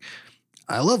 Like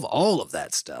I love all of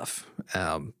that stuff,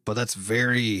 but that's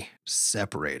very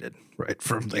separated, right,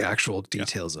 from the actual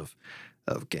details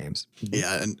of games.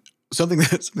 Yeah, and something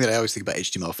that I always think about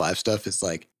HTML5 stuff is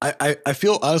like I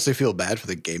honestly feel bad for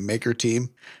the game maker team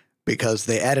because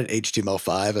they added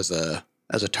HTML5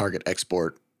 as a target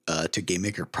export to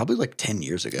GameMaker probably like 10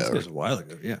 years ago. It was a while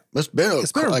ago, yeah. It's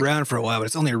been around for a while, but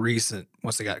it's only recent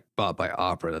once they got bought by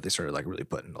Opera that they started like really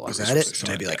putting a lot of resources. Was that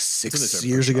it? Maybe like 6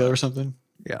 years ago or something.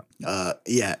 Yeah.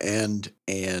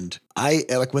 And I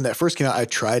like when that first came out, I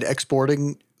tried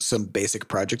exporting some basic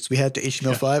projects we had to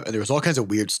HTML5 and there was all kinds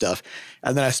of weird stuff.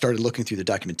 And then I started looking through the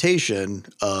documentation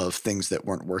of things that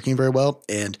weren't working very well.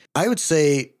 And I would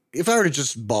say if I were to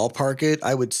just ballpark it,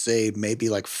 I would say maybe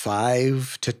like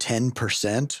 5 to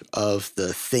 10% of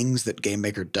the things that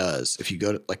GameMaker does, if you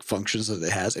go to like functions that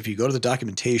it has, if you go to the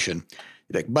documentation,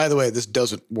 like, by the way, this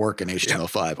doesn't work in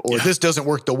HTML5, or this doesn't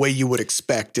work the way you would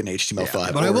expect in HTML5.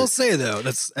 Yeah. But I will say though,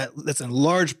 that's in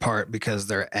large part because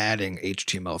they're adding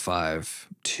HTML5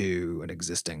 to an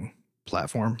existing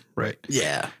platform, right?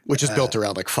 Yeah, which is built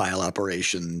around like file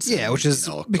operations. Yeah, and, which is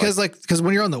because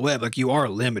when you're on the web, like you are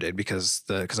limited because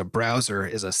a browser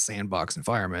is a sandbox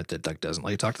environment that like doesn't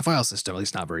let you talk to the file system, at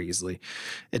least not very easily.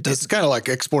 It's kind of like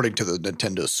exporting to the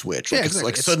Nintendo Switch. Like,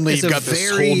 exactly. Suddenly you've got this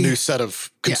whole new set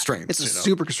of constraints. It's a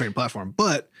super constrained platform,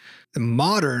 but the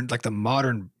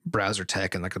modern browser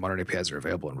tech and like the modern APIs that are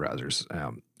available in browsers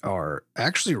are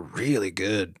actually really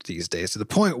good these days, to the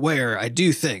point where I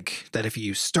do think that if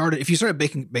you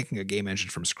started making a game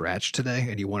engine from scratch today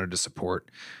and you wanted to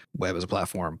support web as a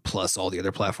platform plus all the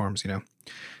other platforms,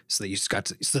 so that you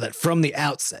just so that from the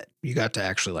outset you got to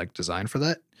actually like design for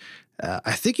that,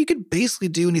 I think you could basically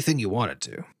do anything you wanted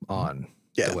to on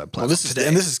the web platform. Well,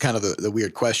 this is kind of the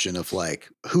weird question of like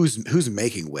who's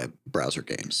making web browser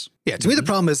games. Yeah, to me the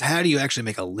problem is how do you actually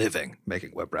make a living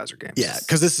making web browser games? Yeah,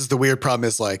 because this is the weird problem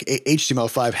is like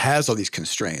HTML5 has all these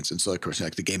constraints, and so of course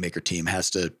like the game maker team has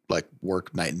to like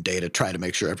work night and day to try to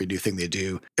make sure every new thing they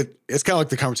do. It's kind of like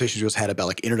the conversations we just had about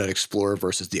like Internet Explorer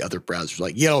versus the other browsers.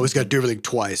 Like you always got to do everything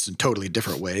twice in totally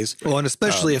different ways. Well, and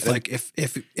especially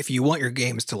if you want your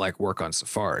games to like work on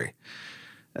Safari.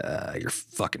 You're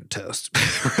fucking toast.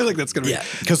 Like that's gonna be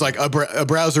because like a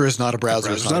browser is not a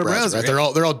browser. It's not a browser. Right?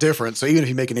 They're all different. So even if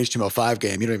you make an HTML5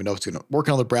 game, you don't even know if it's going to work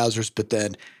on all the browsers. But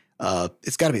then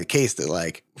it's got to be the case that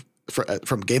like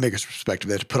from game makers' perspective,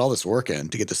 they have to put all this work in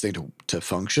to get this thing to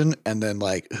function. And then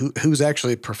like who's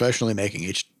actually professionally making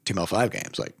HTML5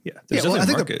 games? Like there's a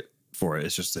market for it.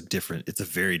 It's just it's a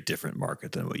very different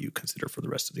market than what you consider for the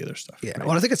rest of the other stuff. Yeah. Right?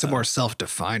 Well, I think it's a more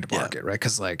self-defined market, right?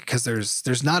 Because there's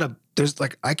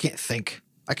I can't think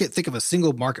of a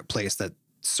single marketplace that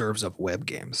serves up web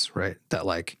games, right? That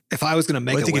like, if I was going to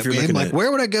make a web you're game, like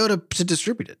where would I go to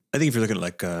distribute it? I think if you're looking at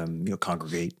like,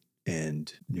 Congregate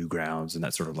and Newgrounds and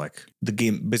that sort of like the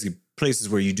game, basically places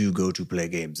where you do go to play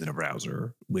games in a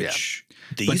browser, which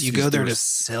but do you go there to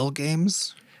sell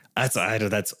games? I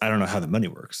don't know how the money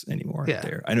works anymore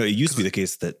there. I know it used to be the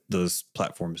case that those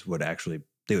platforms would actually,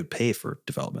 they would pay for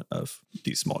development of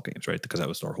these small games, right? Because that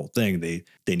was our whole thing. They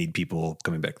need people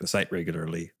coming back to the site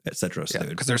regularly, et cetera. So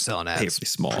because they're selling ads, pay really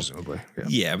small, presumably.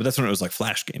 Yeah, but that's when it was like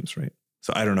Flash games, right?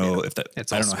 So I don't know if that.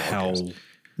 I don't know how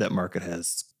that market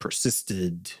has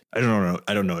persisted. I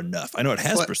don't know enough. I know it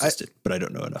has persisted, but I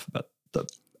don't know enough about the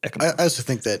economics. I also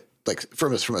think that, like,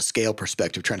 from a scale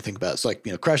perspective, trying to think about, it's like,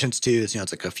 Crashlands 2 is,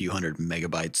 it's like a few hundred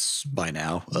megabytes by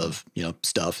now of,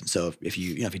 stuff. And so if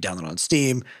you download on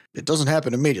Steam, it doesn't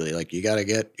happen immediately. Like, you gotta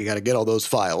get all those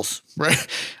files, right?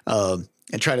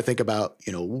 And try to think about,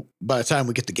 by the time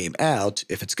we get the game out,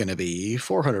 if it's going to be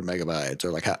 400 megabytes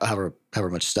or like however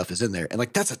much stuff is in there. And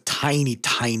like, that's a tiny,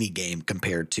 tiny game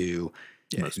compared to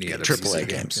AAA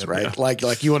games, right? Yeah. Like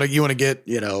you want to get,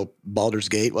 Baldur's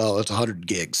Gate. Well, it's 100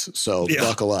 gigs. So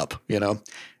buckle up,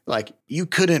 like you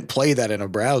couldn't play that in a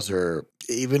browser,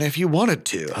 even if you wanted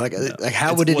to. Like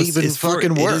how would it even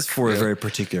fucking work? It is for a very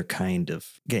particular kind of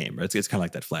game, right? It's kind of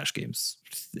like that Flash games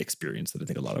experience that I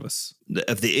think a lot of us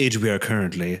of the age we are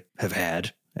currently have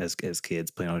had as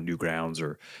kids playing on Newgrounds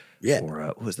or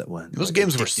what was that one? Those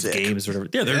games were sick. Games or whatever.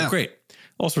 Yeah, they're great.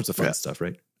 All sorts of fun stuff,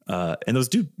 right? And those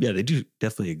they do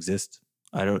definitely exist.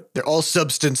 They're all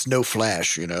Substance, no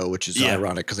Flash, which is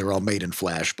ironic because they were all made in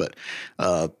Flash, but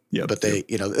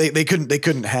they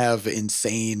couldn't have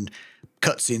insane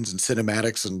cutscenes and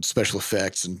cinematics and special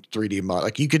effects and 3D mod.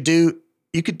 Like you could do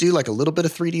like a little bit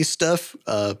of 3D stuff,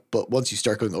 but once you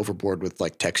start going overboard with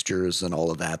like textures and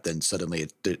all of that, then suddenly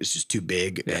it's just too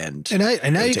big and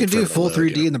now you can do full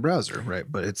 3D in the browser, right?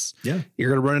 But it's you're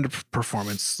going to run into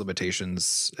performance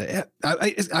limitations.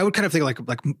 I would kind of think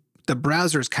like the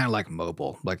browser is kind of like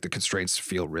mobile, like the constraints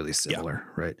feel really similar,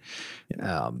 right?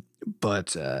 Yeah.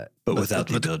 But without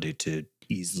the ability to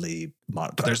easily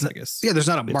modify, I guess. Yeah, there's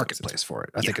not a marketplace for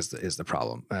it, I think is the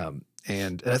problem.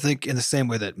 And I think in the same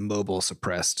way that mobile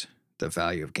suppressed the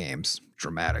value of games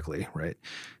dramatically, right,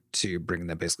 to bring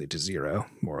them basically to zero,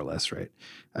 more or less, right?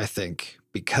 I think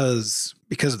because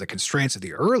of the constraints of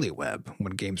the early web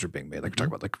when games were being made, like we're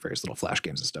talking about like various little Flash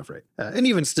games and stuff, right? And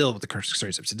even still with the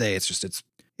constraints of today,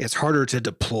 it's harder to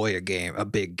deploy a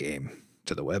big game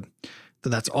to the web.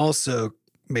 Then that's also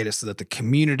made it so that the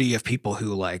community of people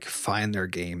who like find their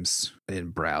games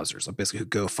in browsers, like basically who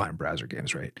go find browser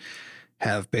games, right,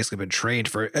 have basically been trained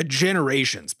for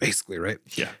generations, basically, right?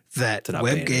 Yeah. That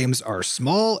web games are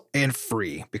small and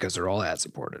free because they're all ad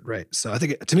supported, right? So I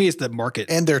think to me, it's the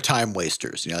market. And they're time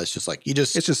wasters. It's just like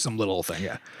it's just some little thing.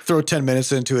 Yeah. Throw 10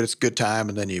 minutes into it. It's a good time.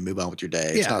 And then you move on with your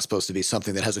day. It's not supposed to be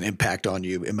something that has an impact on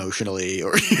you emotionally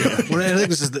or. Well, I think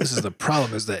this is the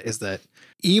problem is that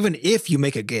even if you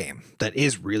make a game that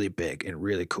is really big and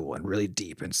really cool and really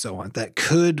deep and so on, that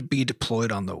could be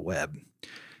deployed on the web.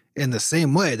 In the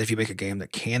same way that if you make a game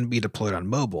that can be deployed on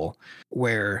mobile,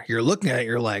 where you're looking at it,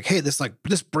 you're like, hey, this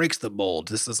breaks the mold.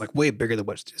 This is like way bigger than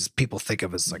what people think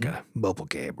of as like a mobile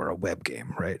game or a web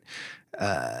game, right?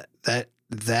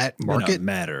 That market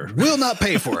will not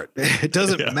pay for it. It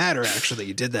doesn't matter actually that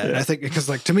you did that. And I think because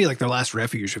like to me, like their last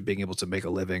refuge of being able to make a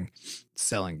living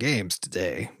selling games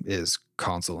today is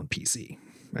console and PC.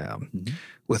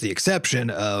 With the exception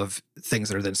of things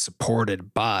that are then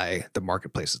supported by the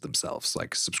marketplaces themselves,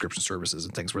 like subscription services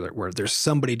and things where there's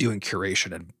somebody doing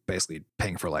curation and basically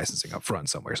paying for licensing up front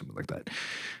somewhere, something like that.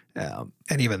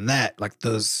 And even that, like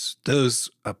those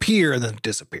appear and then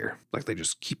disappear. Like they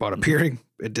just keep on appearing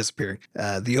and disappearing.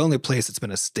 The only place that's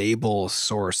been a stable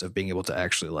source of being able to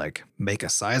actually like make a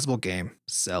sizable game,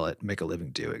 sell it, make a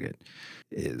living doing it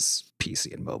is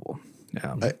PC and mobile.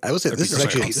 I would say this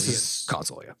is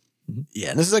console, yeah. Yeah,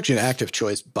 and this is actually an active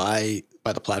choice by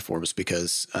the platforms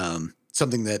because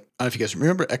something that I don't know if you guys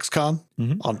remember XCOM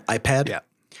on iPad. Yeah.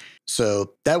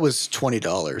 So that was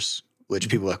 $20, which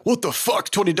people were like, what the fuck,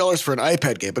 $20 for an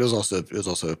iPad game? But it was also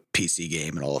a PC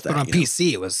game and all of that. But on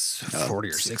PC, it was 40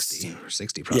 or 60 or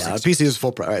 60 probably. Yeah, on PC is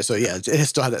full price. All right, so yeah, it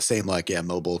still had that same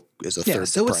mobile is a third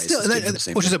so price. It's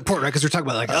still, which is important, right? Because we're talking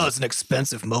about like, it's an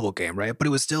expensive mobile game, right? But it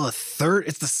was still a third.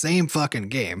 It's the same fucking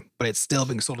game, but it's still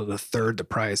being sold at a third the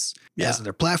price as in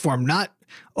their platform. Not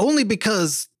only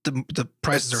because the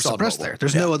prices are suppressed there.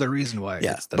 There's no other reason why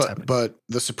that's happening. But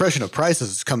the suppression of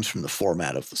prices comes from the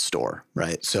format of the store,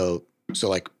 right? So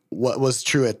like what was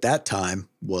true at that time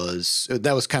was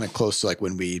kind of close to like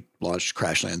when we launched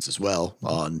Crashlands as well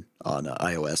on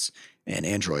iOS. and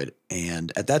Android.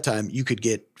 And at that time, you could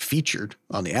get featured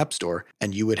on the App Store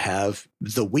and you would have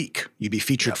the week. You'd be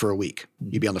featured for a week.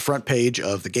 You'd be on the front page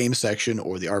of the game section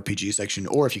or the RPG section,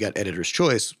 or if you got editor's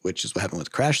choice, which is what happened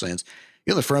with Crashlands,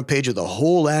 you're on the front page of the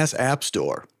whole ass App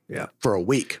Store. Yeah, for a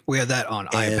week. We had that on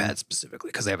iPad specifically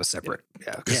because they have a separate.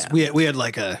 We had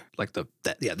like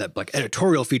that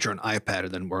editorial feature on iPad,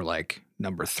 and then we're like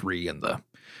number 3 in the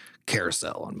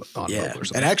carousel on mobile or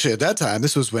something. And actually, at that time,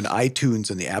 this was when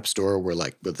iTunes and the App Store were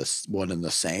like this one and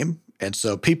the same. And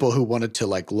so people who wanted to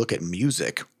like look at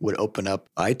music would open up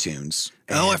iTunes.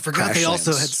 Oh, I forgot they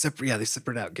also had separate. Yeah, they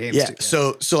separated out games. Yeah.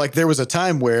 Too. So like there was a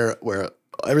time where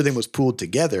everything was pooled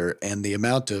together, and the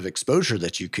amount of exposure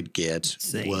that you could get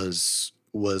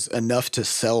was enough to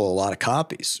sell a lot of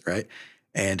copies, right?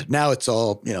 And now it's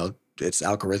all, it's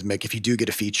algorithmic. If you do get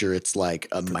a feature, it's like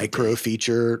a micro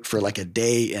feature for like a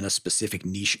day in a specific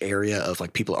niche area of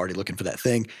like people already looking for that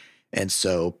thing. And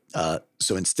so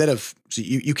instead of,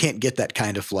 you can't get that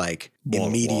kind of like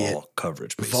immediate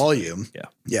coverage volume. Yeah.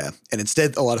 Yeah. And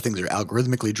instead, a lot of things are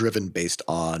algorithmically driven based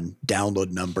on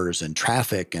download numbers and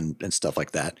traffic and stuff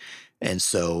like that. And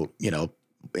so,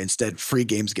 instead free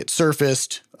games get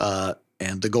surfaced,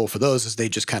 and the goal for those is they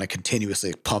just kind of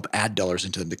continuously pump ad dollars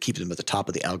into them to keep them at the top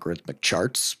of the algorithmic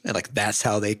charts. And like, that's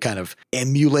how they kind of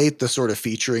emulate the sort of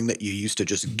featuring that you used to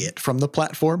just get from the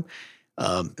platform.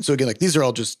 So again, like these are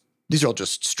all just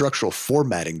structural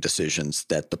formatting decisions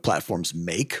that the platforms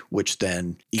make, which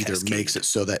then either makes it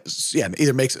so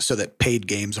that paid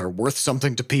games are worth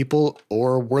something to people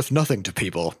or worth nothing to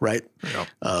people, right? Yeah.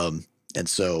 And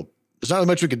so there's not really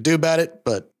much we could do about it,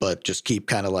 but just keep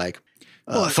kind of like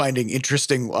finding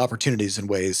interesting opportunities and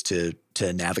ways to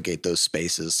navigate those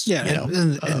spaces. Yeah,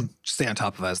 and stay on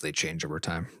top of as they change over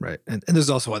time, right? And this is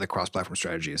also why the cross-platform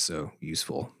strategy is so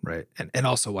useful, right? And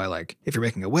also why, like, if you're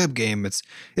making a web game,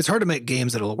 it's hard to make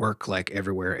games that'll work like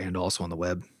everywhere and also on the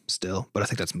web still. But I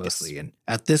think that's mostly, and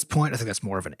at this point, I think that's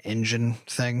more of an engine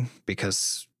thing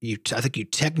because I think you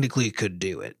technically could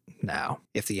do it now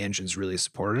if the engines really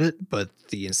supported it, but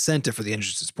the incentive for the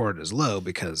engines to support it is low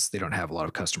because they don't have a lot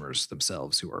of customers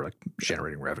themselves who are like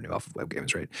generating revenue off of web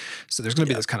games, right? So there's going to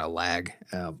be this kind of lag.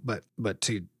 But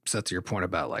to your point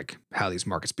about like how these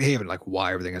markets behave and like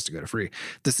why everything has to go to free,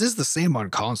 this is the same on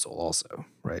console also,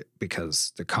 right?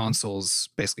 Because the consoles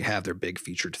basically have their big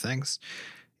featured things.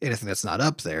 Anything that's not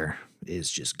up there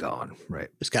is just gone, right?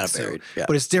 It's kind of buried. Yeah.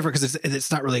 But it's different because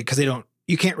it's not really, because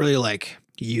you can't really like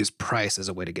use price as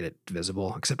a way to get it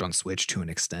visible, except on Switch to an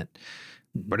extent.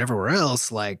 But everywhere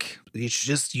else, like you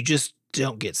just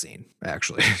don't get seen.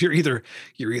 Actually, you're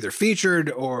either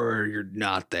featured or you're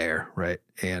not there, right?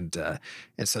 And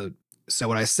so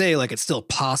when I say like it's still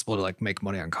possible to like make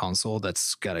money on console,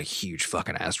 that's got a huge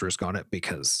fucking asterisk on it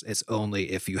because it's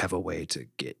only if you have a way to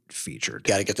get featured.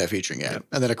 Got to get that featuring, yeah.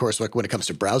 And then of course, like when it comes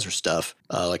to browser stuff,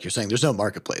 like you're saying, there's no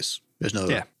marketplace. There's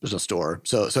no store.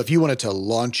 So if you wanted to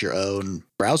launch your own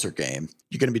browser game,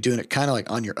 you're going to be doing it kind of like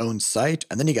on your own site.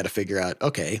 And then you got to figure out,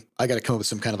 okay, I got to come up with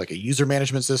some kind of like a user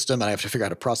management system. And I have to figure out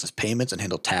how to process payments and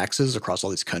handle taxes across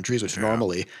all these countries, which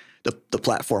normally the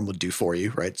platform would do for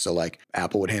you, right? So like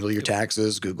Apple would handle your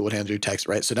taxes, Google would handle your tax,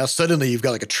 right? So now suddenly you've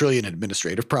got like 1 trillion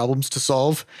administrative problems to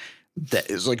solve. That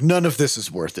is like, none of this is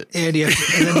worth it. And then you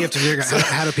have to figure out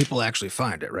how do people actually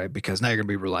find it, right? Because now you're going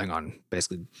to be relying on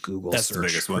basically Google That's search. the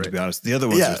biggest one, right? to be honest. The other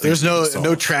ones, there's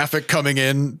no traffic coming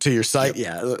in to your site.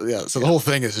 Yep. Yeah. So the whole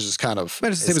thing is just kind of.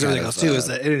 But it's the same as everything else too. Is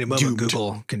that at any moment doomed.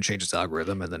 Google can change its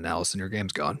algorithm, and then now all of a sudden your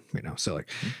game's gone. So like,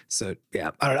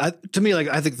 yeah. I don't know. To me, like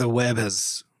I think the web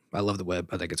has. I love the web.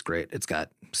 I think it's great. It's got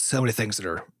so many things that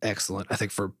are excellent. I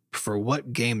think for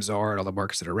what games are and all the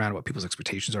markets that are around, what people's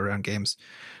expectations are around games,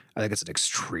 I think it's an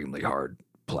extremely hard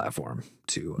platform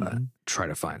to try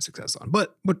to find success on.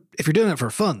 But if you're doing it for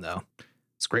fun, though,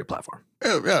 it's a great platform.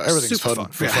 Yeah, everything's fun.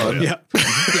 For fun. Yeah.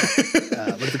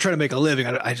 But if you're trying to make a living,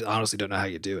 I honestly don't know how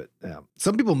you do it.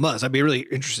 Some people must. I'd be really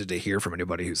interested to hear from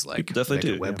anybody who's like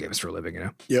making web games for a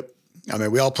living. Yep. I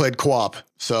mean, we all played co-op,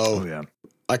 so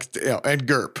and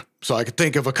GURP. So I could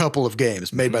think of a couple of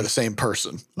games made by the same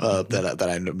person that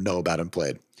I know about and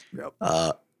played. Yep.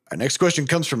 Our next question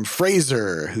comes from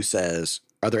Fraser, who says,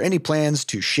 are there any plans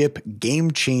to ship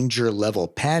game changer level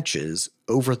patches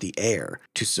over the air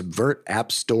to subvert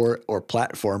app store or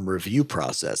platform review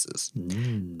processes?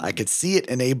 I could see it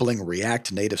enabling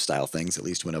React Native style things, at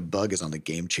least when a bug is on the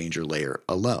game changer layer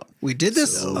alone. We did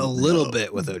this a little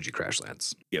bit with OG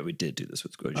Crashlands. Yeah, we did do this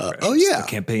with OG Crashlands. Oh, yeah. The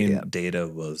campaign data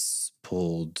was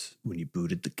pulled when you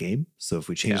booted the game. So if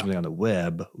we changed something on the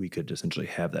web, we could essentially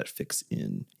have that fix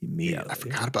in immediately. Yeah, I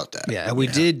forgot about that. Yeah, and we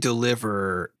did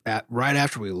deliver right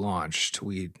after we launched.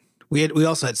 We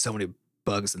also had so many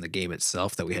bugs in the game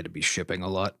itself that we had to be shipping a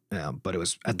lot. But it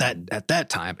was at that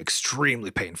time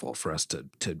extremely painful for us to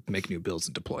make new builds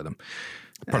and deploy them.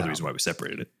 Part of the reason why we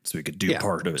separated it, so we could do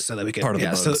part of it, so that we could part of the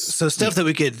bugs. So stuff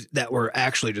that were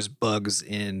actually just bugs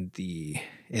in the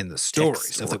story,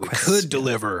 stuff that we could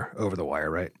deliver over the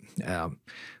wire, right?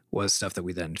 Was stuff that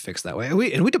we then fixed that way,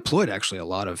 and we deployed actually a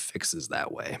lot of fixes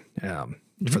that way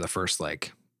for the first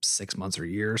like 6 months or a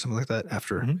year or something like that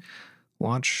after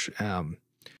launch.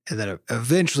 And then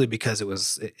eventually, because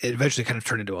it eventually kind of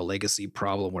turned into a legacy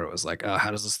problem where it was like, oh,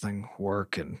 how does this thing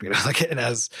work? And because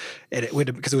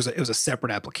it was a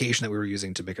separate application that we were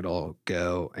using to make it all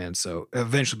go, and so it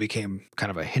eventually became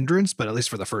kind of a hindrance. But at least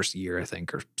for the first year, I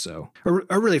think, or so, or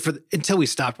really until we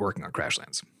stopped working on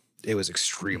Crashlands, it was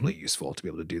extremely useful to be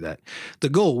able to do that. The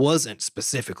goal wasn't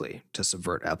specifically to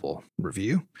subvert Apple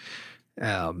review.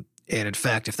 And in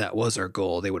fact, if that was our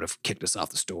goal, they would have kicked us off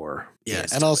the store. Yeah.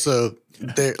 And also,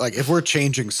 like, if we're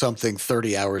changing something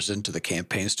 30 hours into the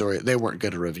campaign story, they weren't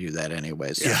going to review that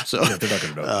anyways. Yeah. So they're not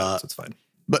going to know that, so it's fine.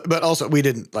 But also, we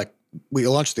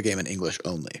launched the game in English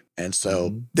only. And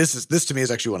so this to me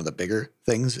is actually one of the bigger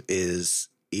things is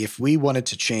if we wanted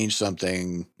to change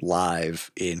something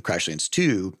live in Crashlands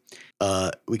 2,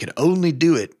 we could only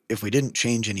do it if we didn't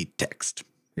change any text.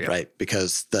 Yeah. Right,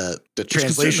 because the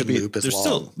translation loop is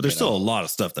long. There's still a lot of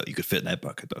stuff that you could fit in that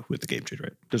bucket though with the game change,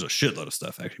 right? There's a shitload of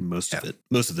stuff. Actually, most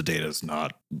of the data is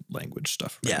not language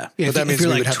stuff. Right? Yeah, but that means we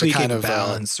would have to kind of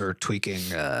balance or tweaking.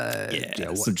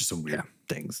 Some weird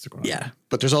things. Going on.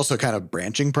 But there's also kind of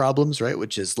branching problems, right?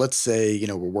 Which is, let's say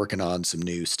we're working on some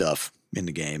new stuff in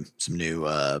the game, some new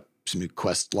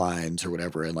quest lines or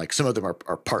whatever, and like some of them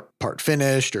are part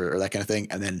finished or that kind of thing,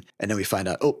 and then we find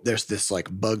out, oh, there's this like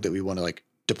bug that we want to like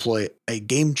deploy a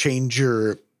game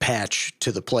changer patch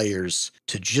to the players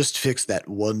to just fix that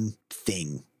one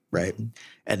thing, right?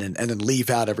 And then leave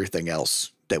out everything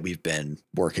else that we've been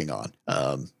working on.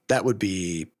 That would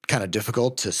be kind of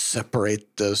difficult to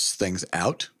separate those things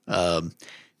out. And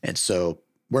so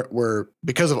we're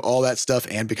because of all that stuff,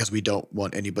 and because we don't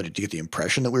want anybody to get the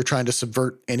impression that we're trying to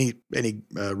subvert any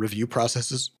review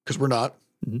processes, because we're not.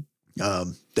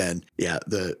 Then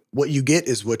what you get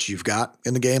is what you've got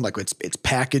in the game. Like it's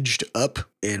packaged up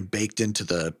and baked into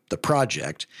the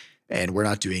project, and we're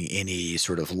not doing any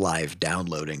sort of live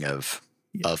downloading of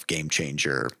game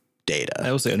changer data.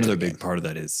 I will say another big part of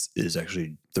that is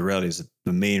actually the reality is that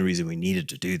the main reason we needed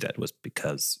to do that was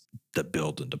because the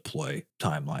build and deploy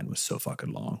timeline was so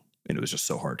fucking long, and it was just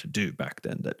so hard to do back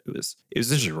then that it was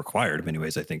essentially required in many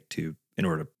ways, I think, in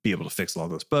order to be able to fix all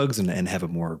those bugs and have a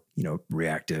more,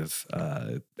 reactive,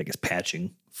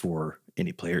 patching for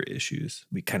any player issues.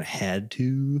 We kind of had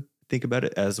to think about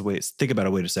it a way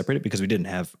to separate it, because we didn't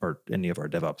have any of our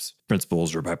DevOps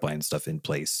principles or pipeline stuff in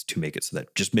place to make it so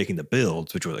that just making the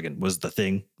builds, which was the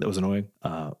thing that was annoying,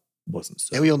 wasn't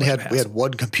so. And we had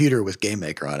one computer with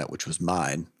GameMaker on it, which was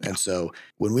mine. Yeah. And so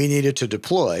when we needed to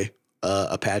deploy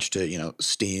a patch to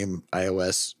Steam,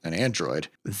 iOS, and Android,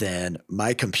 then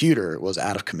my computer was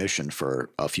out of commission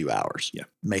for a few hours,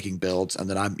 making builds, and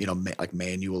then I'm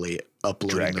manually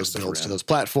uploading those builds to those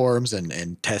platforms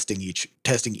and testing each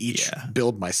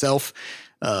build myself.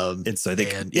 And so I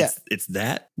think it's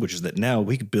that, which is that now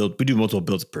we do multiple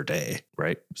builds per day,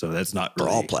 right? So that's not for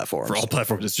all platforms. For all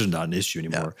platforms, it's just not an issue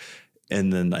anymore. Yeah.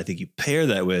 And then I think you pair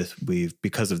that with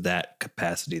because of that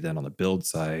capacity then on the build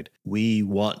side, we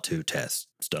want to test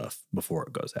stuff before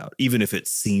it goes out. Even if it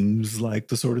seems like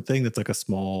the sort of thing that's like a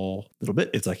small little bit,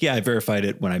 it's like, I verified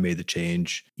it when I made the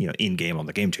change, in game on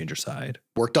the game changer side.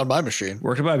 Worked on my machine. I'm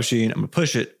going to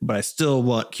push it, but I still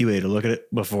want QA to look at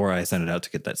it before I send it out to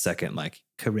get that second,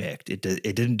 correct. It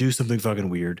didn't do something fucking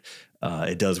weird.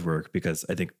 It does work, because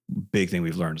I think big thing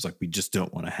we've learned is we just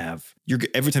don't want to have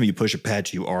every time you push a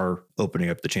patch, you are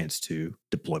opening up the chance to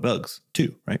deploy bugs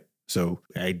too, right? So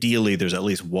ideally there's at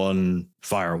least one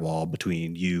firewall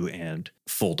between you and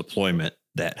full deployment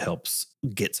that helps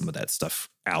get some of that stuff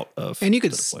out of. And you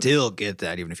could still get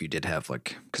that even if you did have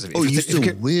because you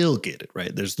still will get it,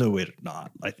 right? There's no way to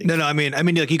not, I think. No, I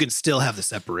mean you could still have the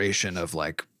separation of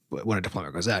when a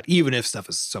deployment goes out, even if stuff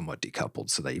is somewhat decoupled,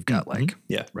 so that you've got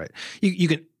right. You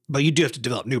can, but you do have to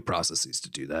develop new processes to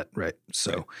do that, right?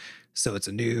 So it's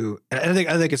a new. And I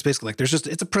think it's basically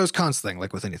it's a pros cons thing,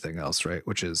 like with anything else, right?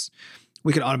 Which is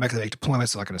we can automatically make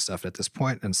deployments and that kind of stuff at this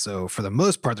point, and so for the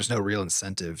most part, there's no real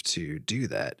incentive to do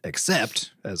that,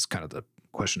 except as kind of the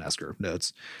question asker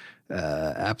notes,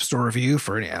 App Store review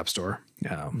for any app store,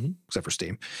 except for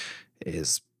Steam,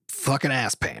 is fucking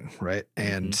ass pain, right?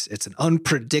 And it's an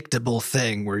unpredictable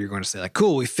thing where you're going to say like,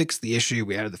 cool, we fixed the issue,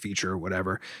 we added the feature or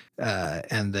whatever.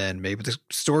 And then maybe the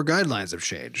store guidelines have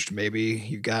changed. Maybe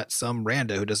you got some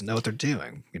rando who doesn't know what they're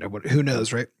doing. You know, who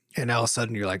knows, right? And now all of a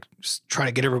sudden you're like trying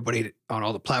to get everybody on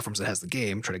all the platforms that has the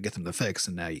game, trying to get them to fix,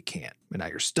 and now you can't. And now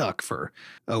you're stuck for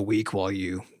a week while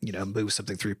you move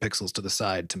something 3 pixels to the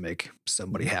side to make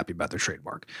somebody happy about their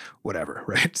trademark, whatever,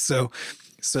 right? So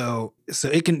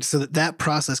that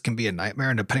process can be a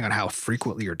nightmare, and depending on how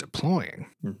frequently you're deploying.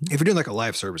 If you're doing like a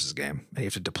live services game and you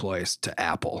have to deploy to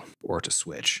Apple or to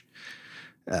Switch,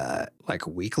 like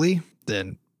weekly,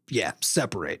 then yeah,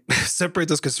 separate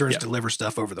those concerns, deliver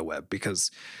stuff over the web,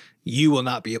 because you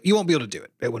won't be able to do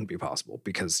it. It wouldn't be possible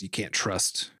because you can't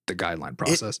trust the guideline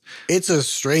process. It's a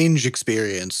strange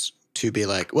experience to be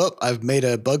like, well, I've made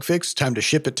a bug fix, time to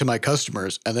ship it to my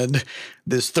customers. And then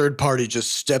this third party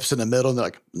just steps in the middle and they're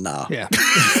like, nah. Yeah.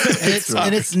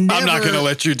 and it's never, I'm not going to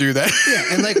let you do that.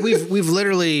 Yeah. And like we've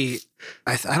literally,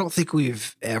 I don't think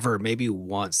we've ever, maybe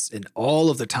once in all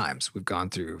of the times we've gone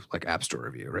through like App Store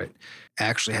review, right,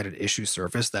 actually had an issue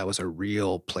surface that was a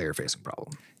real player facing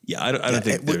problem. Yeah, I don't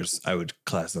think I would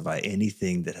classify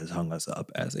anything that has hung us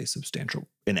up as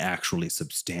an actually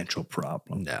substantial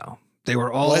problem. No. They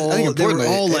were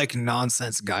all like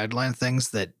nonsense guideline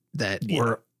things that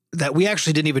we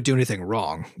actually didn't even do anything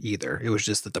wrong either. It was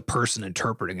just that the person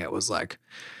interpreting it was like,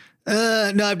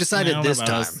 no, I've decided this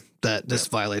time that this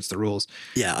violates the rules.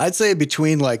 Yeah, I'd say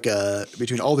between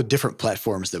all the different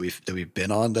platforms that we've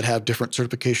been on that have different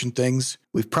certification things,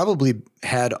 we've probably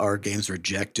had our games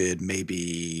rejected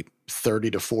maybe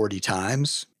 30 to 40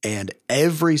 times. And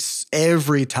every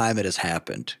time it has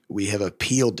happened, we have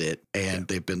appealed it, and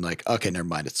they've been like, okay, never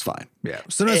mind, it's fine. Yeah.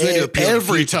 Sometimes we had to appeal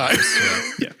every time.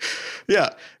 Yeah.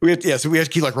 So we had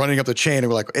to keep like running up the chain, and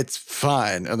we're like, it's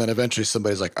fine. And then eventually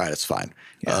somebody's like, all right, it's fine.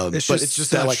 Yeah, but it's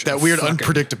just that weird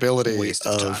unpredictability waste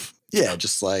of time.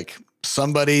 Just like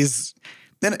somebody's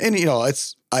then, and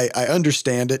I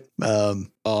understand it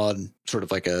on sort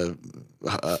of like a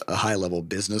high level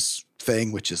business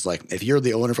thing, which is like, if you're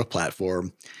the owner of a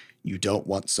platform, you don't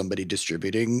want somebody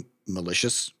distributing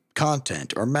malicious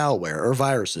content or malware or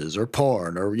viruses or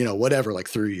porn or whatever, like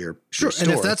through your store.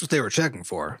 And if that's what they were checking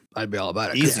for, I'd be all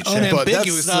about it. Easy check.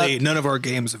 Unambiguously, none of our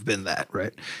games have been that,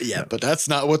 right? Yeah, but that's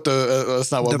not what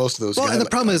most of those. Well, and the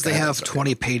problem is they have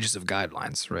 20 pages of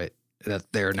guidelines, right,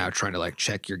 that they're now trying to like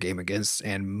check your game against,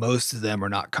 and most of them are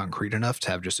not concrete enough to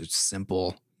have just a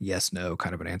simple yes, no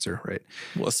kind of an answer, right?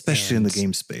 Well, especially in the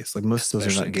game space. Like most of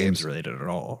those are not games related at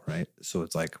all, right? So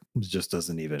it's like, it just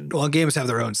doesn't even... Well, games have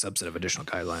their own subset of additional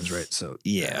guidelines, right? So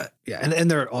yeah.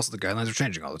 And they're also, the guidelines are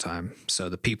changing all the time. So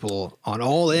the people on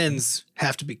all ends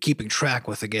have to be keeping track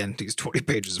with, again, these 20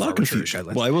 pages of arbitrary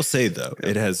guidelines. Well, I will say though,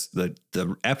 it has the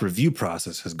app review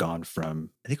process has gone from,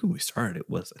 I think when we started,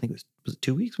 was it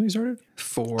 2 weeks when we started?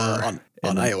 On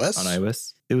iOS? On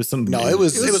iOS. It was something. No, it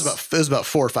was about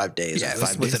 4 or 5 days. Yeah, it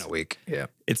was within a week. Yeah.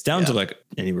 It's down to like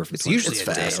anywhere from it's usually a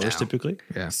 5 day hours now. typically.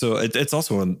 Yeah. So it's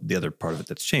also one the other part of it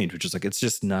that's changed, which is like, it's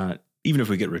just not, even if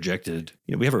we get rejected,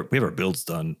 we have our builds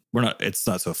done. It's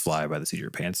not so fly by the seat of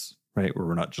your pants, right? Where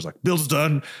we're not just like, build's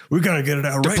done, we got to get it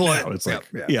out right now. It's like,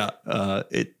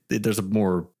 there's a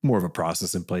more of a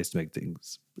process in place to make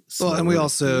things. Well, and we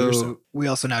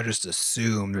also now just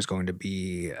assume there's going to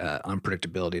be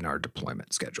unpredictability in our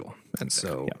deployment schedule, and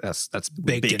so that's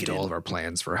baked into all of our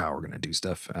plans for how we're going to do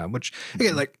stuff. Which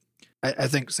again, like I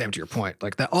think, Sam, to your point,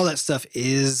 like that, all that stuff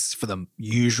is for them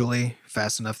usually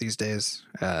fast enough these days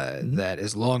that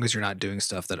as long as you're not doing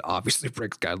stuff that obviously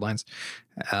breaks guidelines,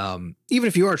 even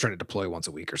if you are trying to deploy once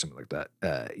a week or something like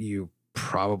that, you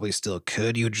probably still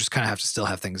could. You would just kind of have to still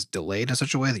have things delayed in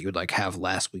such a way that you would like have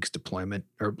last week's deployment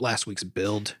or last week's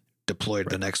build deployed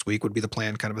the next week would be the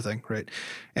plan, kind of a thing, right?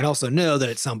 And also know that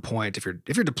at some point, if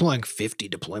you're deploying 50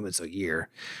 deployments a year,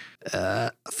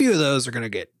 a few of those are going to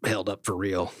get held up for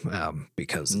real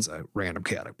because it's a random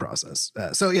chaotic process.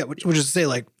 Which is to say,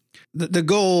 like the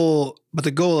goal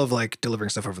of like delivering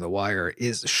stuff over the wire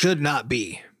should not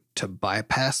be to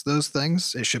bypass those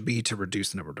things. It should be to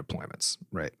reduce the number of deployments,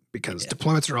 right? Because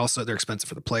deployments are also, they're expensive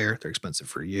for the player, they're expensive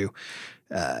for you.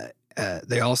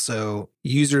 They also,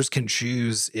 users can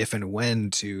choose if and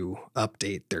when to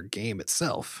update their game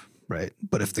itself, right?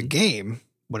 But if the game,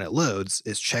 when it loads,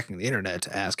 is checking the internet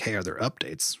to ask, hey, are there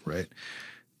updates, right?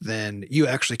 Then you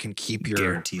actually can keep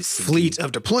your fleet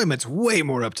of deployments way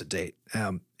more up to date.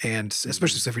 And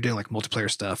especially if you're doing like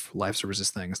multiplayer stuff, live services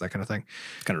things, that kind of thing.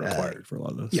 It's kind of required for a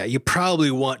lot of those. Yeah, you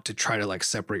probably want to try to like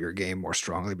separate your game more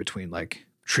strongly between like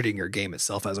treating your game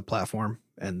itself as a platform,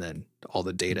 and then all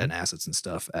the data and assets and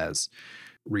stuff as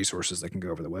resources that can go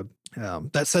over the web.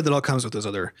 That said, that all comes with those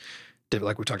other,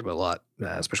 like we talked about a lot,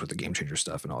 especially with the game changer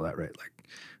stuff and all that, right? Like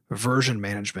version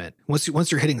management. Once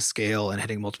you're hitting scale and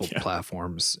hitting multiple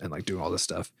platforms and like doing all this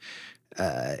stuff,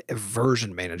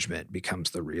 version management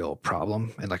becomes the real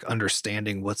problem. And like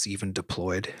understanding what's even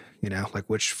deployed, you know, like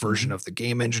which version of the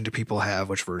game engine do people have?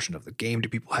 Which version of the game do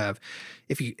people have?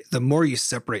 The more you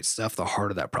separate stuff, the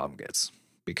harder that problem gets.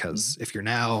 Because if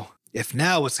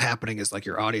now what's happening is like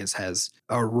your audience has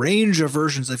a range of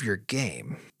versions of your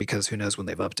game, because who knows when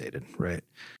they've updated, right?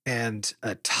 And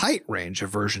a tight range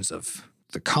of versions of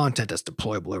the content that's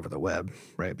deployable over the web,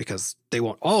 right? Because they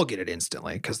won't all get it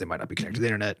instantly because they might not be connected to the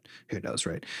internet. Who knows,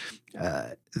 right?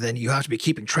 Then you have to be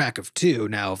keeping track of too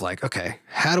now of like, okay,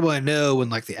 how do I know when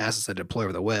like the assets I deploy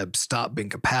over the web stop being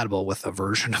compatible with a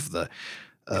version of the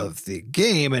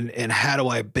game, and how do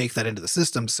I bake that into the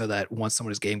system so that once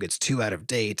somebody's game gets too out of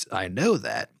date, I know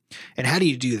that? And how do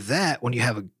you do that when you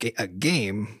have a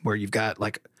game where you've got,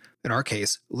 like in our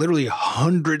case, literally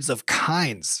hundreds of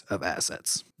kinds of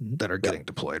assets that are getting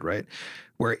deployed, right?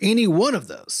 Where any one of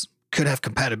those could have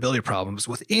compatibility problems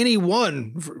with any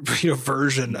one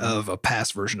version of a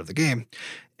past version of the game,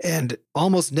 and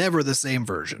almost never the same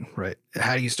version, right?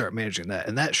 How do you start managing that?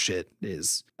 And that shit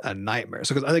is a nightmare.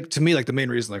 So, because I think, to me, like the main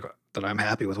reason like that I'm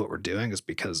happy with what we're doing is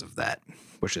because of that,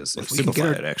 which is if we can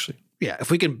simplify it, actually. Yeah, if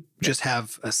we can just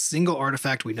have a single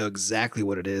artifact, we know exactly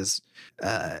what it is.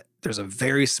 There's a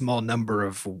very small number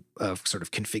of sort of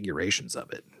configurations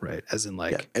of it, right? As in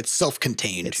like it's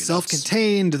self-contained. It's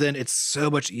self-contained. Then it's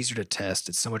so much easier to test.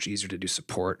 It's so much easier to do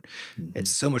support. It's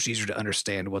so much easier to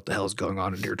understand what the hell is going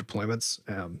on in your deployments.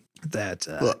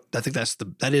 I think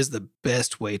that is the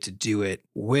best way to do it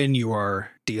when you are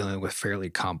dealing with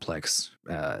fairly complex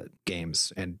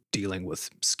games and dealing with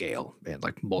scale and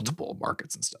like multiple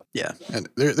markets and stuff. Yeah, and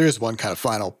there's one kind of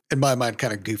final, in my mind,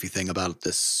 kind of goofy thing about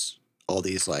this. All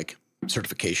these like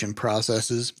certification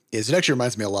processes is it actually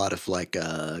reminds me a lot of like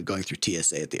going through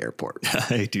TSA at the airport.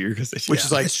 I do, which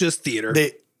is like it's just theater.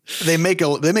 They make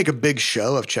a big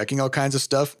show of checking all kinds of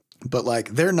stuff, but like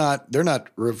they're not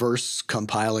reverse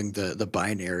compiling the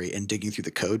binary and digging through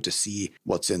the code to see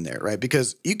what's in there, right?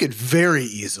 Because you could very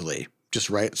easily just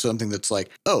write something that's like,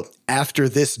 oh, after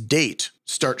this date,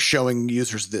 start showing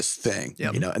users this thing,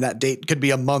 you know, and that date could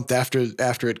be a month after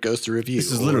it goes through review. This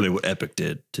is literally what Epic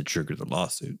did to trigger the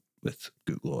lawsuit with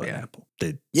Google and Apple.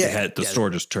 They had the store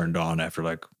just turned on after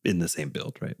like in the same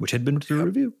build, right? Which had been through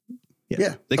review.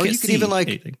 Yeah. They can't see even like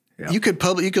anything. You could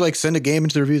like send a game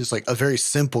into the review that's like a very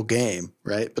simple game,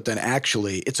 right? But then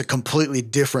actually it's a completely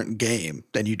different game.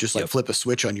 Then you just like flip a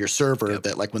switch on your server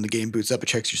that like when the game boots up, it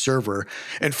checks your server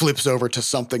and flips over to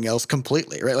something else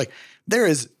completely, right? Like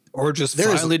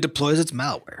finally deploys its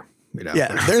malware. You know?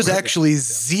 Yeah, there's actually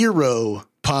zero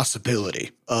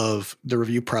possibility of the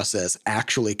review process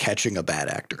actually catching a bad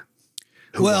actor.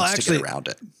 Who wants to get around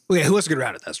it? Yeah, who wants to get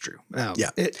around it? That's true.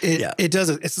 It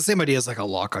doesn't. It's the same idea as like a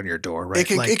lock on your door, right?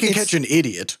 It can catch an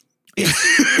idiot.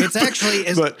 It's actually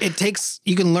it takes.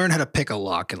 You can learn how to pick a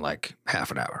lock in like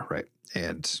half an hour, right?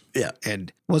 And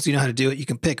once you know how to do it, you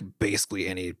can pick basically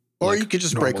any. Or you could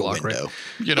just break a window. Right?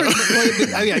 You know,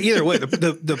 either way.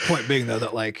 The point being though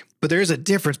that like, but there is a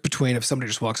difference between if somebody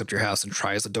just walks up to your house and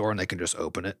tries the door and they can just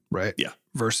open it, right? Yeah.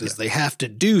 Versus they have to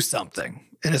do something.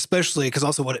 And especially because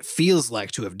also what it feels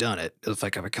like to have done it, it's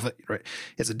like right,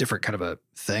 it's a different kind of a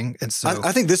thing. And so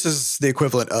I think this is the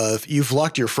equivalent of you've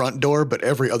locked your front door, but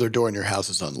every other door in your house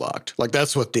is unlocked. Like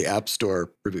that's what the App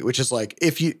Store review, which is like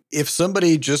if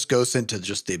somebody just goes into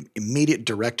just the immediate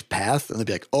direct path and they'd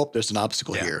be like, oh, there's an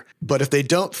obstacle here. But if they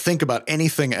don't think about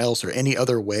anything else or any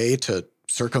other way to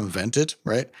circumvent it,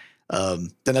 right?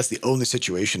 Then that's the only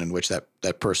situation in which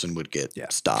that person would get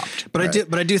stopped. But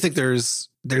I do think there's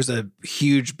a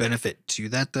huge benefit to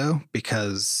that though,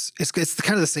 because it's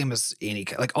kind of the same as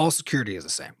like all security is the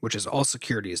same, which is all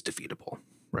security is defeatable,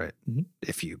 right?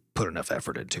 If you put enough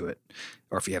effort into it,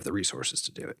 or if you have the resources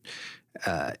to do it.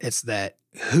 It's that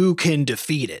who can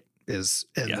defeat it is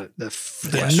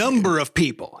the number of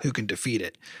people who can defeat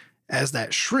it. As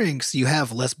that shrinks, you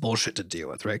have less bullshit to deal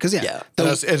with, right? Because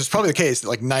it's probably the case that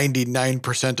like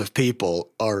 99% of people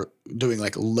are doing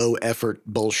like low effort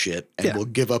bullshit and will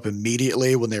give up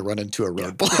immediately when they run into a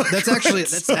roadblock.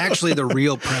 That's actually the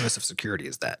real premise of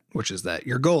security which is that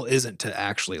your goal isn't to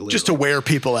actually just to wear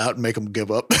people out and make them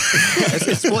give up.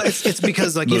 It's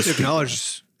because like you have to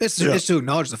acknowledge. It's to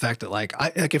acknowledge the fact that like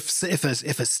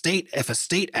if a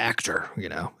state actor, you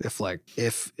know, if North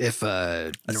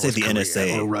Korea the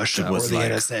NSA or Russia or the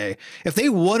NSA, if they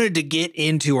wanted to get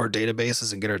into our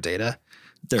databases and get our data,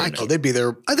 they'd be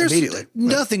there immediately.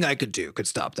 Nothing I could do could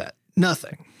stop that.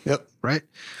 Nothing. Yep. Right.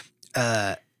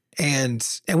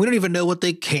 And we don't even know what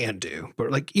they can do,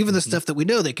 but like even the stuff that we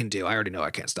know they can do, I already know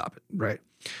I can't stop it. Right.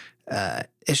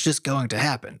 It's just going to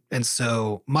happen. And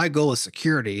so my goal with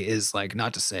security is like,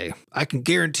 not to say I can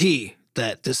guarantee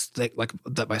that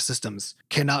that my systems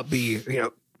cannot be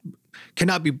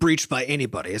breached by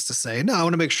anybody. It's to say, no, I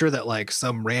want to make sure that like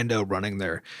some rando running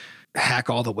their hack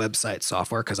all the website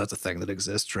software, because that's a thing that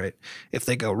exists, right? If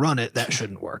they go run it, that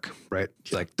shouldn't work, right?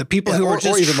 Like the people who are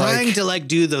just trying to like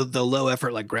do the low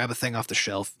effort, like grab a thing off the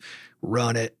shelf,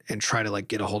 run it, and try to like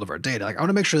get a hold of our data. Like I want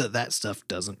to make sure that that stuff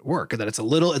doesn't work, and that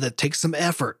that takes some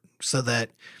effort, so that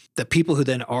the people who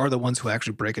then are the ones who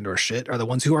actually break into our shit are the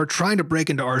ones who are trying to break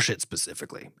into our shit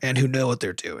specifically and who know what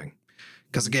they're doing.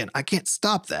 Because again, I can't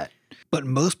stop that. But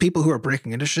most people who are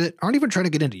breaking into shit aren't even trying to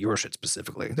get into your shit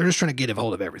specifically. They're just trying to get a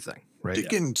hold of everything, right? They're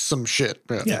getting some shit.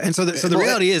 Yeah. And so the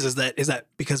reality is that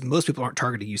because most people aren't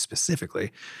targeting you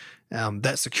specifically,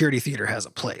 that security theater has a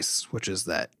place, which is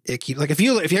that it keeps like if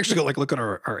you actually go like look at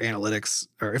our analytics,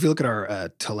 or if you look at our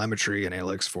telemetry and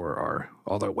analytics for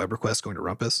all the web requests going to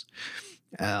Rumpus,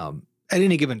 at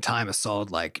any given time, a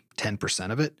solid like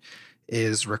 10% of it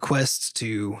is requests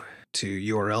to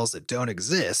URLs that don't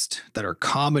exist, that are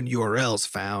common URLs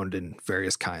found in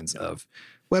various kinds of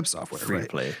web software. Free right?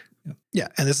 play. Yeah,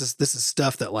 and this is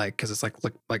stuff that like, because it's like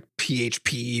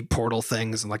PHP portal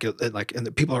things, and and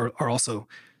the people are also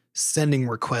sending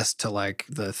requests to like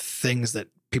the things that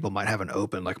people might have an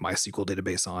open like MySQL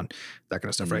database on, that kind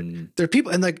of stuff, right? There are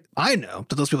people, and like I know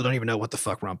that those people don't even know what the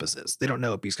fuck Rumpus is. They don't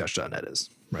know what bscotch.net is,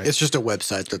 right? It's just a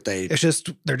website that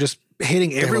they're just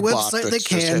hitting every website they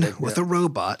can with a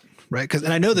robot, right?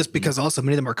 And I know this because also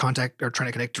many of them are trying to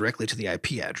connect directly to the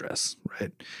IP address,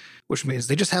 right? Which means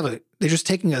they're just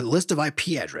taking a list of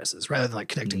IP addresses rather than like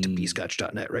connecting to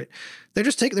bscotch.net, right? They're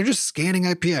just scanning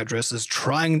IP addresses,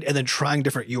 trying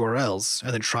different URLs,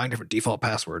 and then trying different default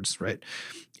passwords, right?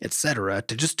 Et cetera,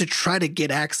 to try to get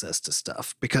access to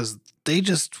stuff, because they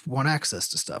just want access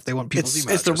to stuff. They want people's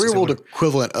email addresses. It's the real world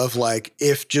equivalent of like,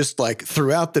 if just like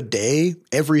throughout the day,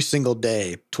 every single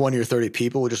day, 20 or 30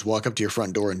 people would just walk up to your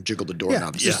front door and jiggle the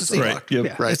doorknob. Just to see right.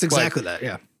 Yep. Right. It's exactly that.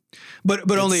 Yeah.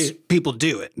 But only people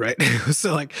do it, right?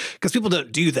 So like, because people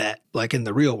don't do that like in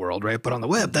the real world, right? But on the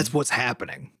web, that's what's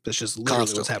happening. That's just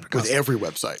literally what's happening with every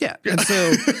website. Yeah. And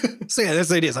so that's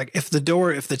the idea. It's like if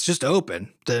it's just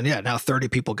open, then now 30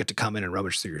 people get to come in and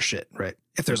rummage through your shit, right?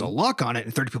 If there's a lock on it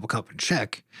and 30 people come up and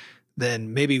check,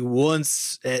 then maybe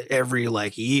once every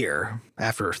like year,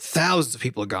 after thousands of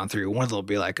people have gone through, one of them will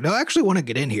be like, no, I actually want to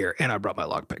get in here, and I brought my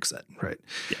lockpick set, right?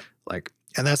 Yeah. Like.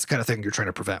 And that's the kind of thing you're trying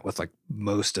to prevent with like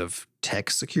most of tech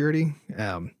security,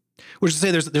 which is to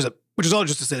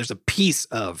say there's a piece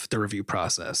of the review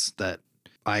process that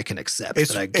I can accept.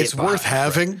 It's worth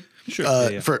having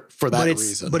for that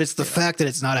reason. But it's the fact that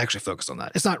it's not actually focused on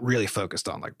that. It's not really focused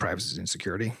on like privacy and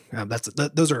security.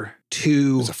 Those are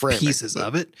two pieces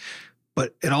of it.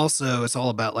 But it's all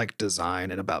about like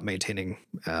design and about maintaining.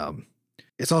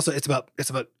 It's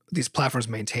about these platforms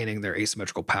maintaining their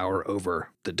asymmetrical power over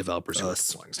the developers who are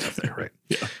deploying stuff there, right?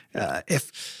 Yeah.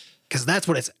 Because that's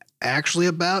what it's actually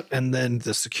about, and then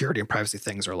the security and privacy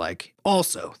things are like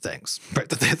also things, right?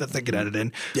 That they get added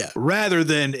in, rather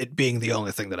than it being the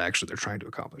only thing that actually they're trying to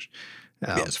accomplish.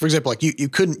 Yes. For example, like you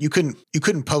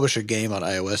couldn't publish a game on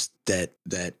iOS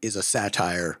that is a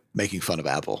satire making fun of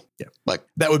Apple. Yeah. Like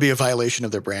that would be a violation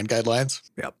of their brand guidelines.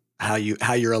 Yep. How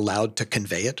you're allowed to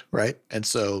convey it, right? And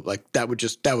so like that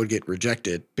would get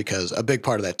rejected, because a big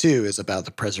part of that too is about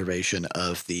the preservation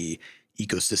of the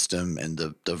ecosystem and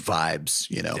the vibes,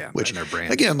 which their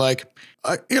brand. Again, like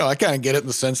I kind of get it in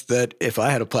the sense that if I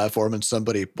had a platform and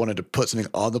somebody wanted to put something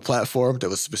on the platform that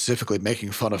was specifically making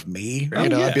fun of me,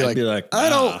 I'd be like, I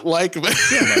don't like it.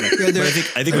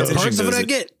 I think what's parts interesting of it I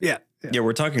get. Yeah,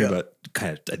 we're talking about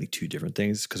kind of, I think, two different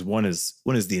things, because one is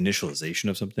the initialization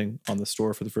of something on the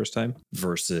store for the first time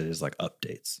versus like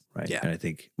updates, right? Yeah. And I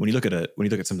think when you look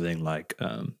at something like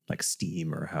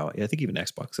Steam, or I think even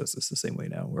Xbox does this the same way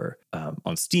now, where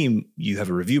on Steam you have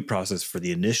a review process for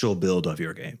the initial build of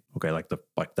your game. Okay, like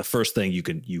the first thing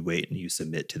you wait and you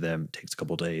submit to them, it takes a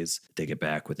couple days, they get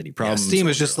back with any problems. Steam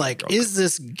is just like, is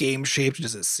this game shaped?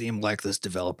 Does it seem like this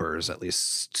developer is at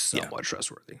least somewhat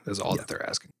trustworthy? That's all that they're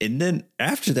asking. And then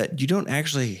after that,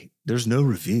 there's no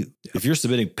review. Yeah. If you're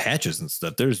submitting patches and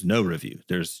stuff, there's no review.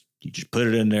 You just put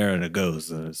it in there and it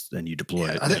goes, and you deploy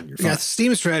it. And you're fine.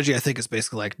 Steam strategy, I think, is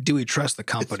basically like, do we trust the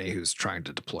company who's trying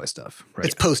to deploy stuff? Right?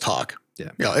 It's post hoc.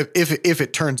 Yeah. If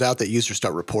it turns out that users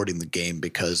start reporting the game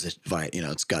because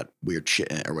it's got weird shit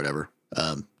in it or whatever,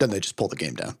 then they just pull the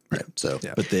game down. Right. So,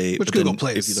 but Google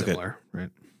Play is similar, right?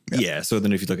 Yeah. So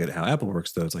then if you look at how Apple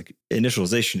works, though, it's like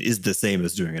initialization is the same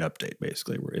as doing an update,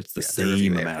 basically, where it's the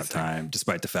same amount of time,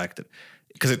 despite the fact that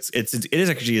because it is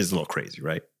actually a little crazy,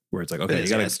 right? Where it's like, okay, you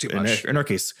got to, in our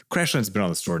case, Crashlands has been on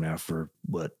the store now for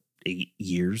what, 8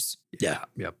 years? Yeah.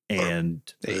 Yep. And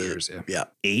 8 years. Yeah.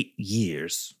 8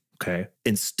 years. Okay.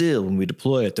 And still, when we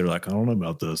deploy it, they're like, I don't know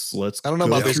about this. I don't know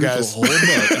about these guys. The whole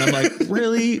book. And I'm like,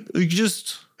 really? You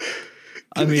just,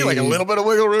 I mean, like a little bit of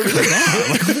wiggle room.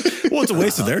 Well, it's a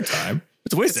waste of their time.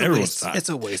 It's a waste of everyone's time. It's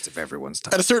a waste of everyone's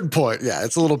time. At a certain point, yeah,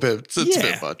 it's a little bit. It's a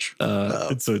bit much.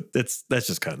 And so that's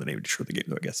just kind of the name of the game,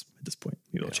 though, I guess. At this point,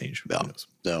 it'll change.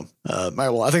 No. All right.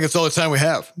 Well, I think that's all the time we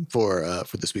have for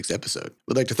this week's episode.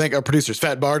 We'd like to thank our producers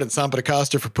Fat Bard and Sampa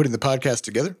DaCosta for putting the podcast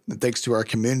together, and thanks to our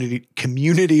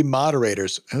community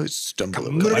moderators. I stumble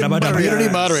community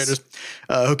moderators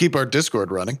who keep our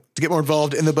Discord running. To get more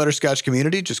involved in the Butterscotch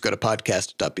community, just go to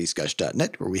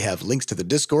podcast.bscotch.net, where we have links to the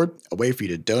Discord, a way for you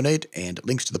to donate, and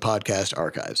links to the podcast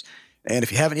archives. And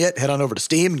if you haven't yet, head on over to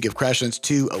Steam and give Crashlands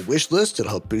 2 a wish list. It'll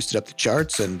help boost it up the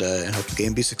charts and help the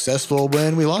game be successful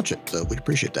when we launch it. So we'd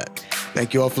appreciate that.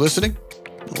 Thank you all for listening,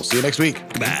 and we'll see you next week.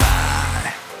 Bye.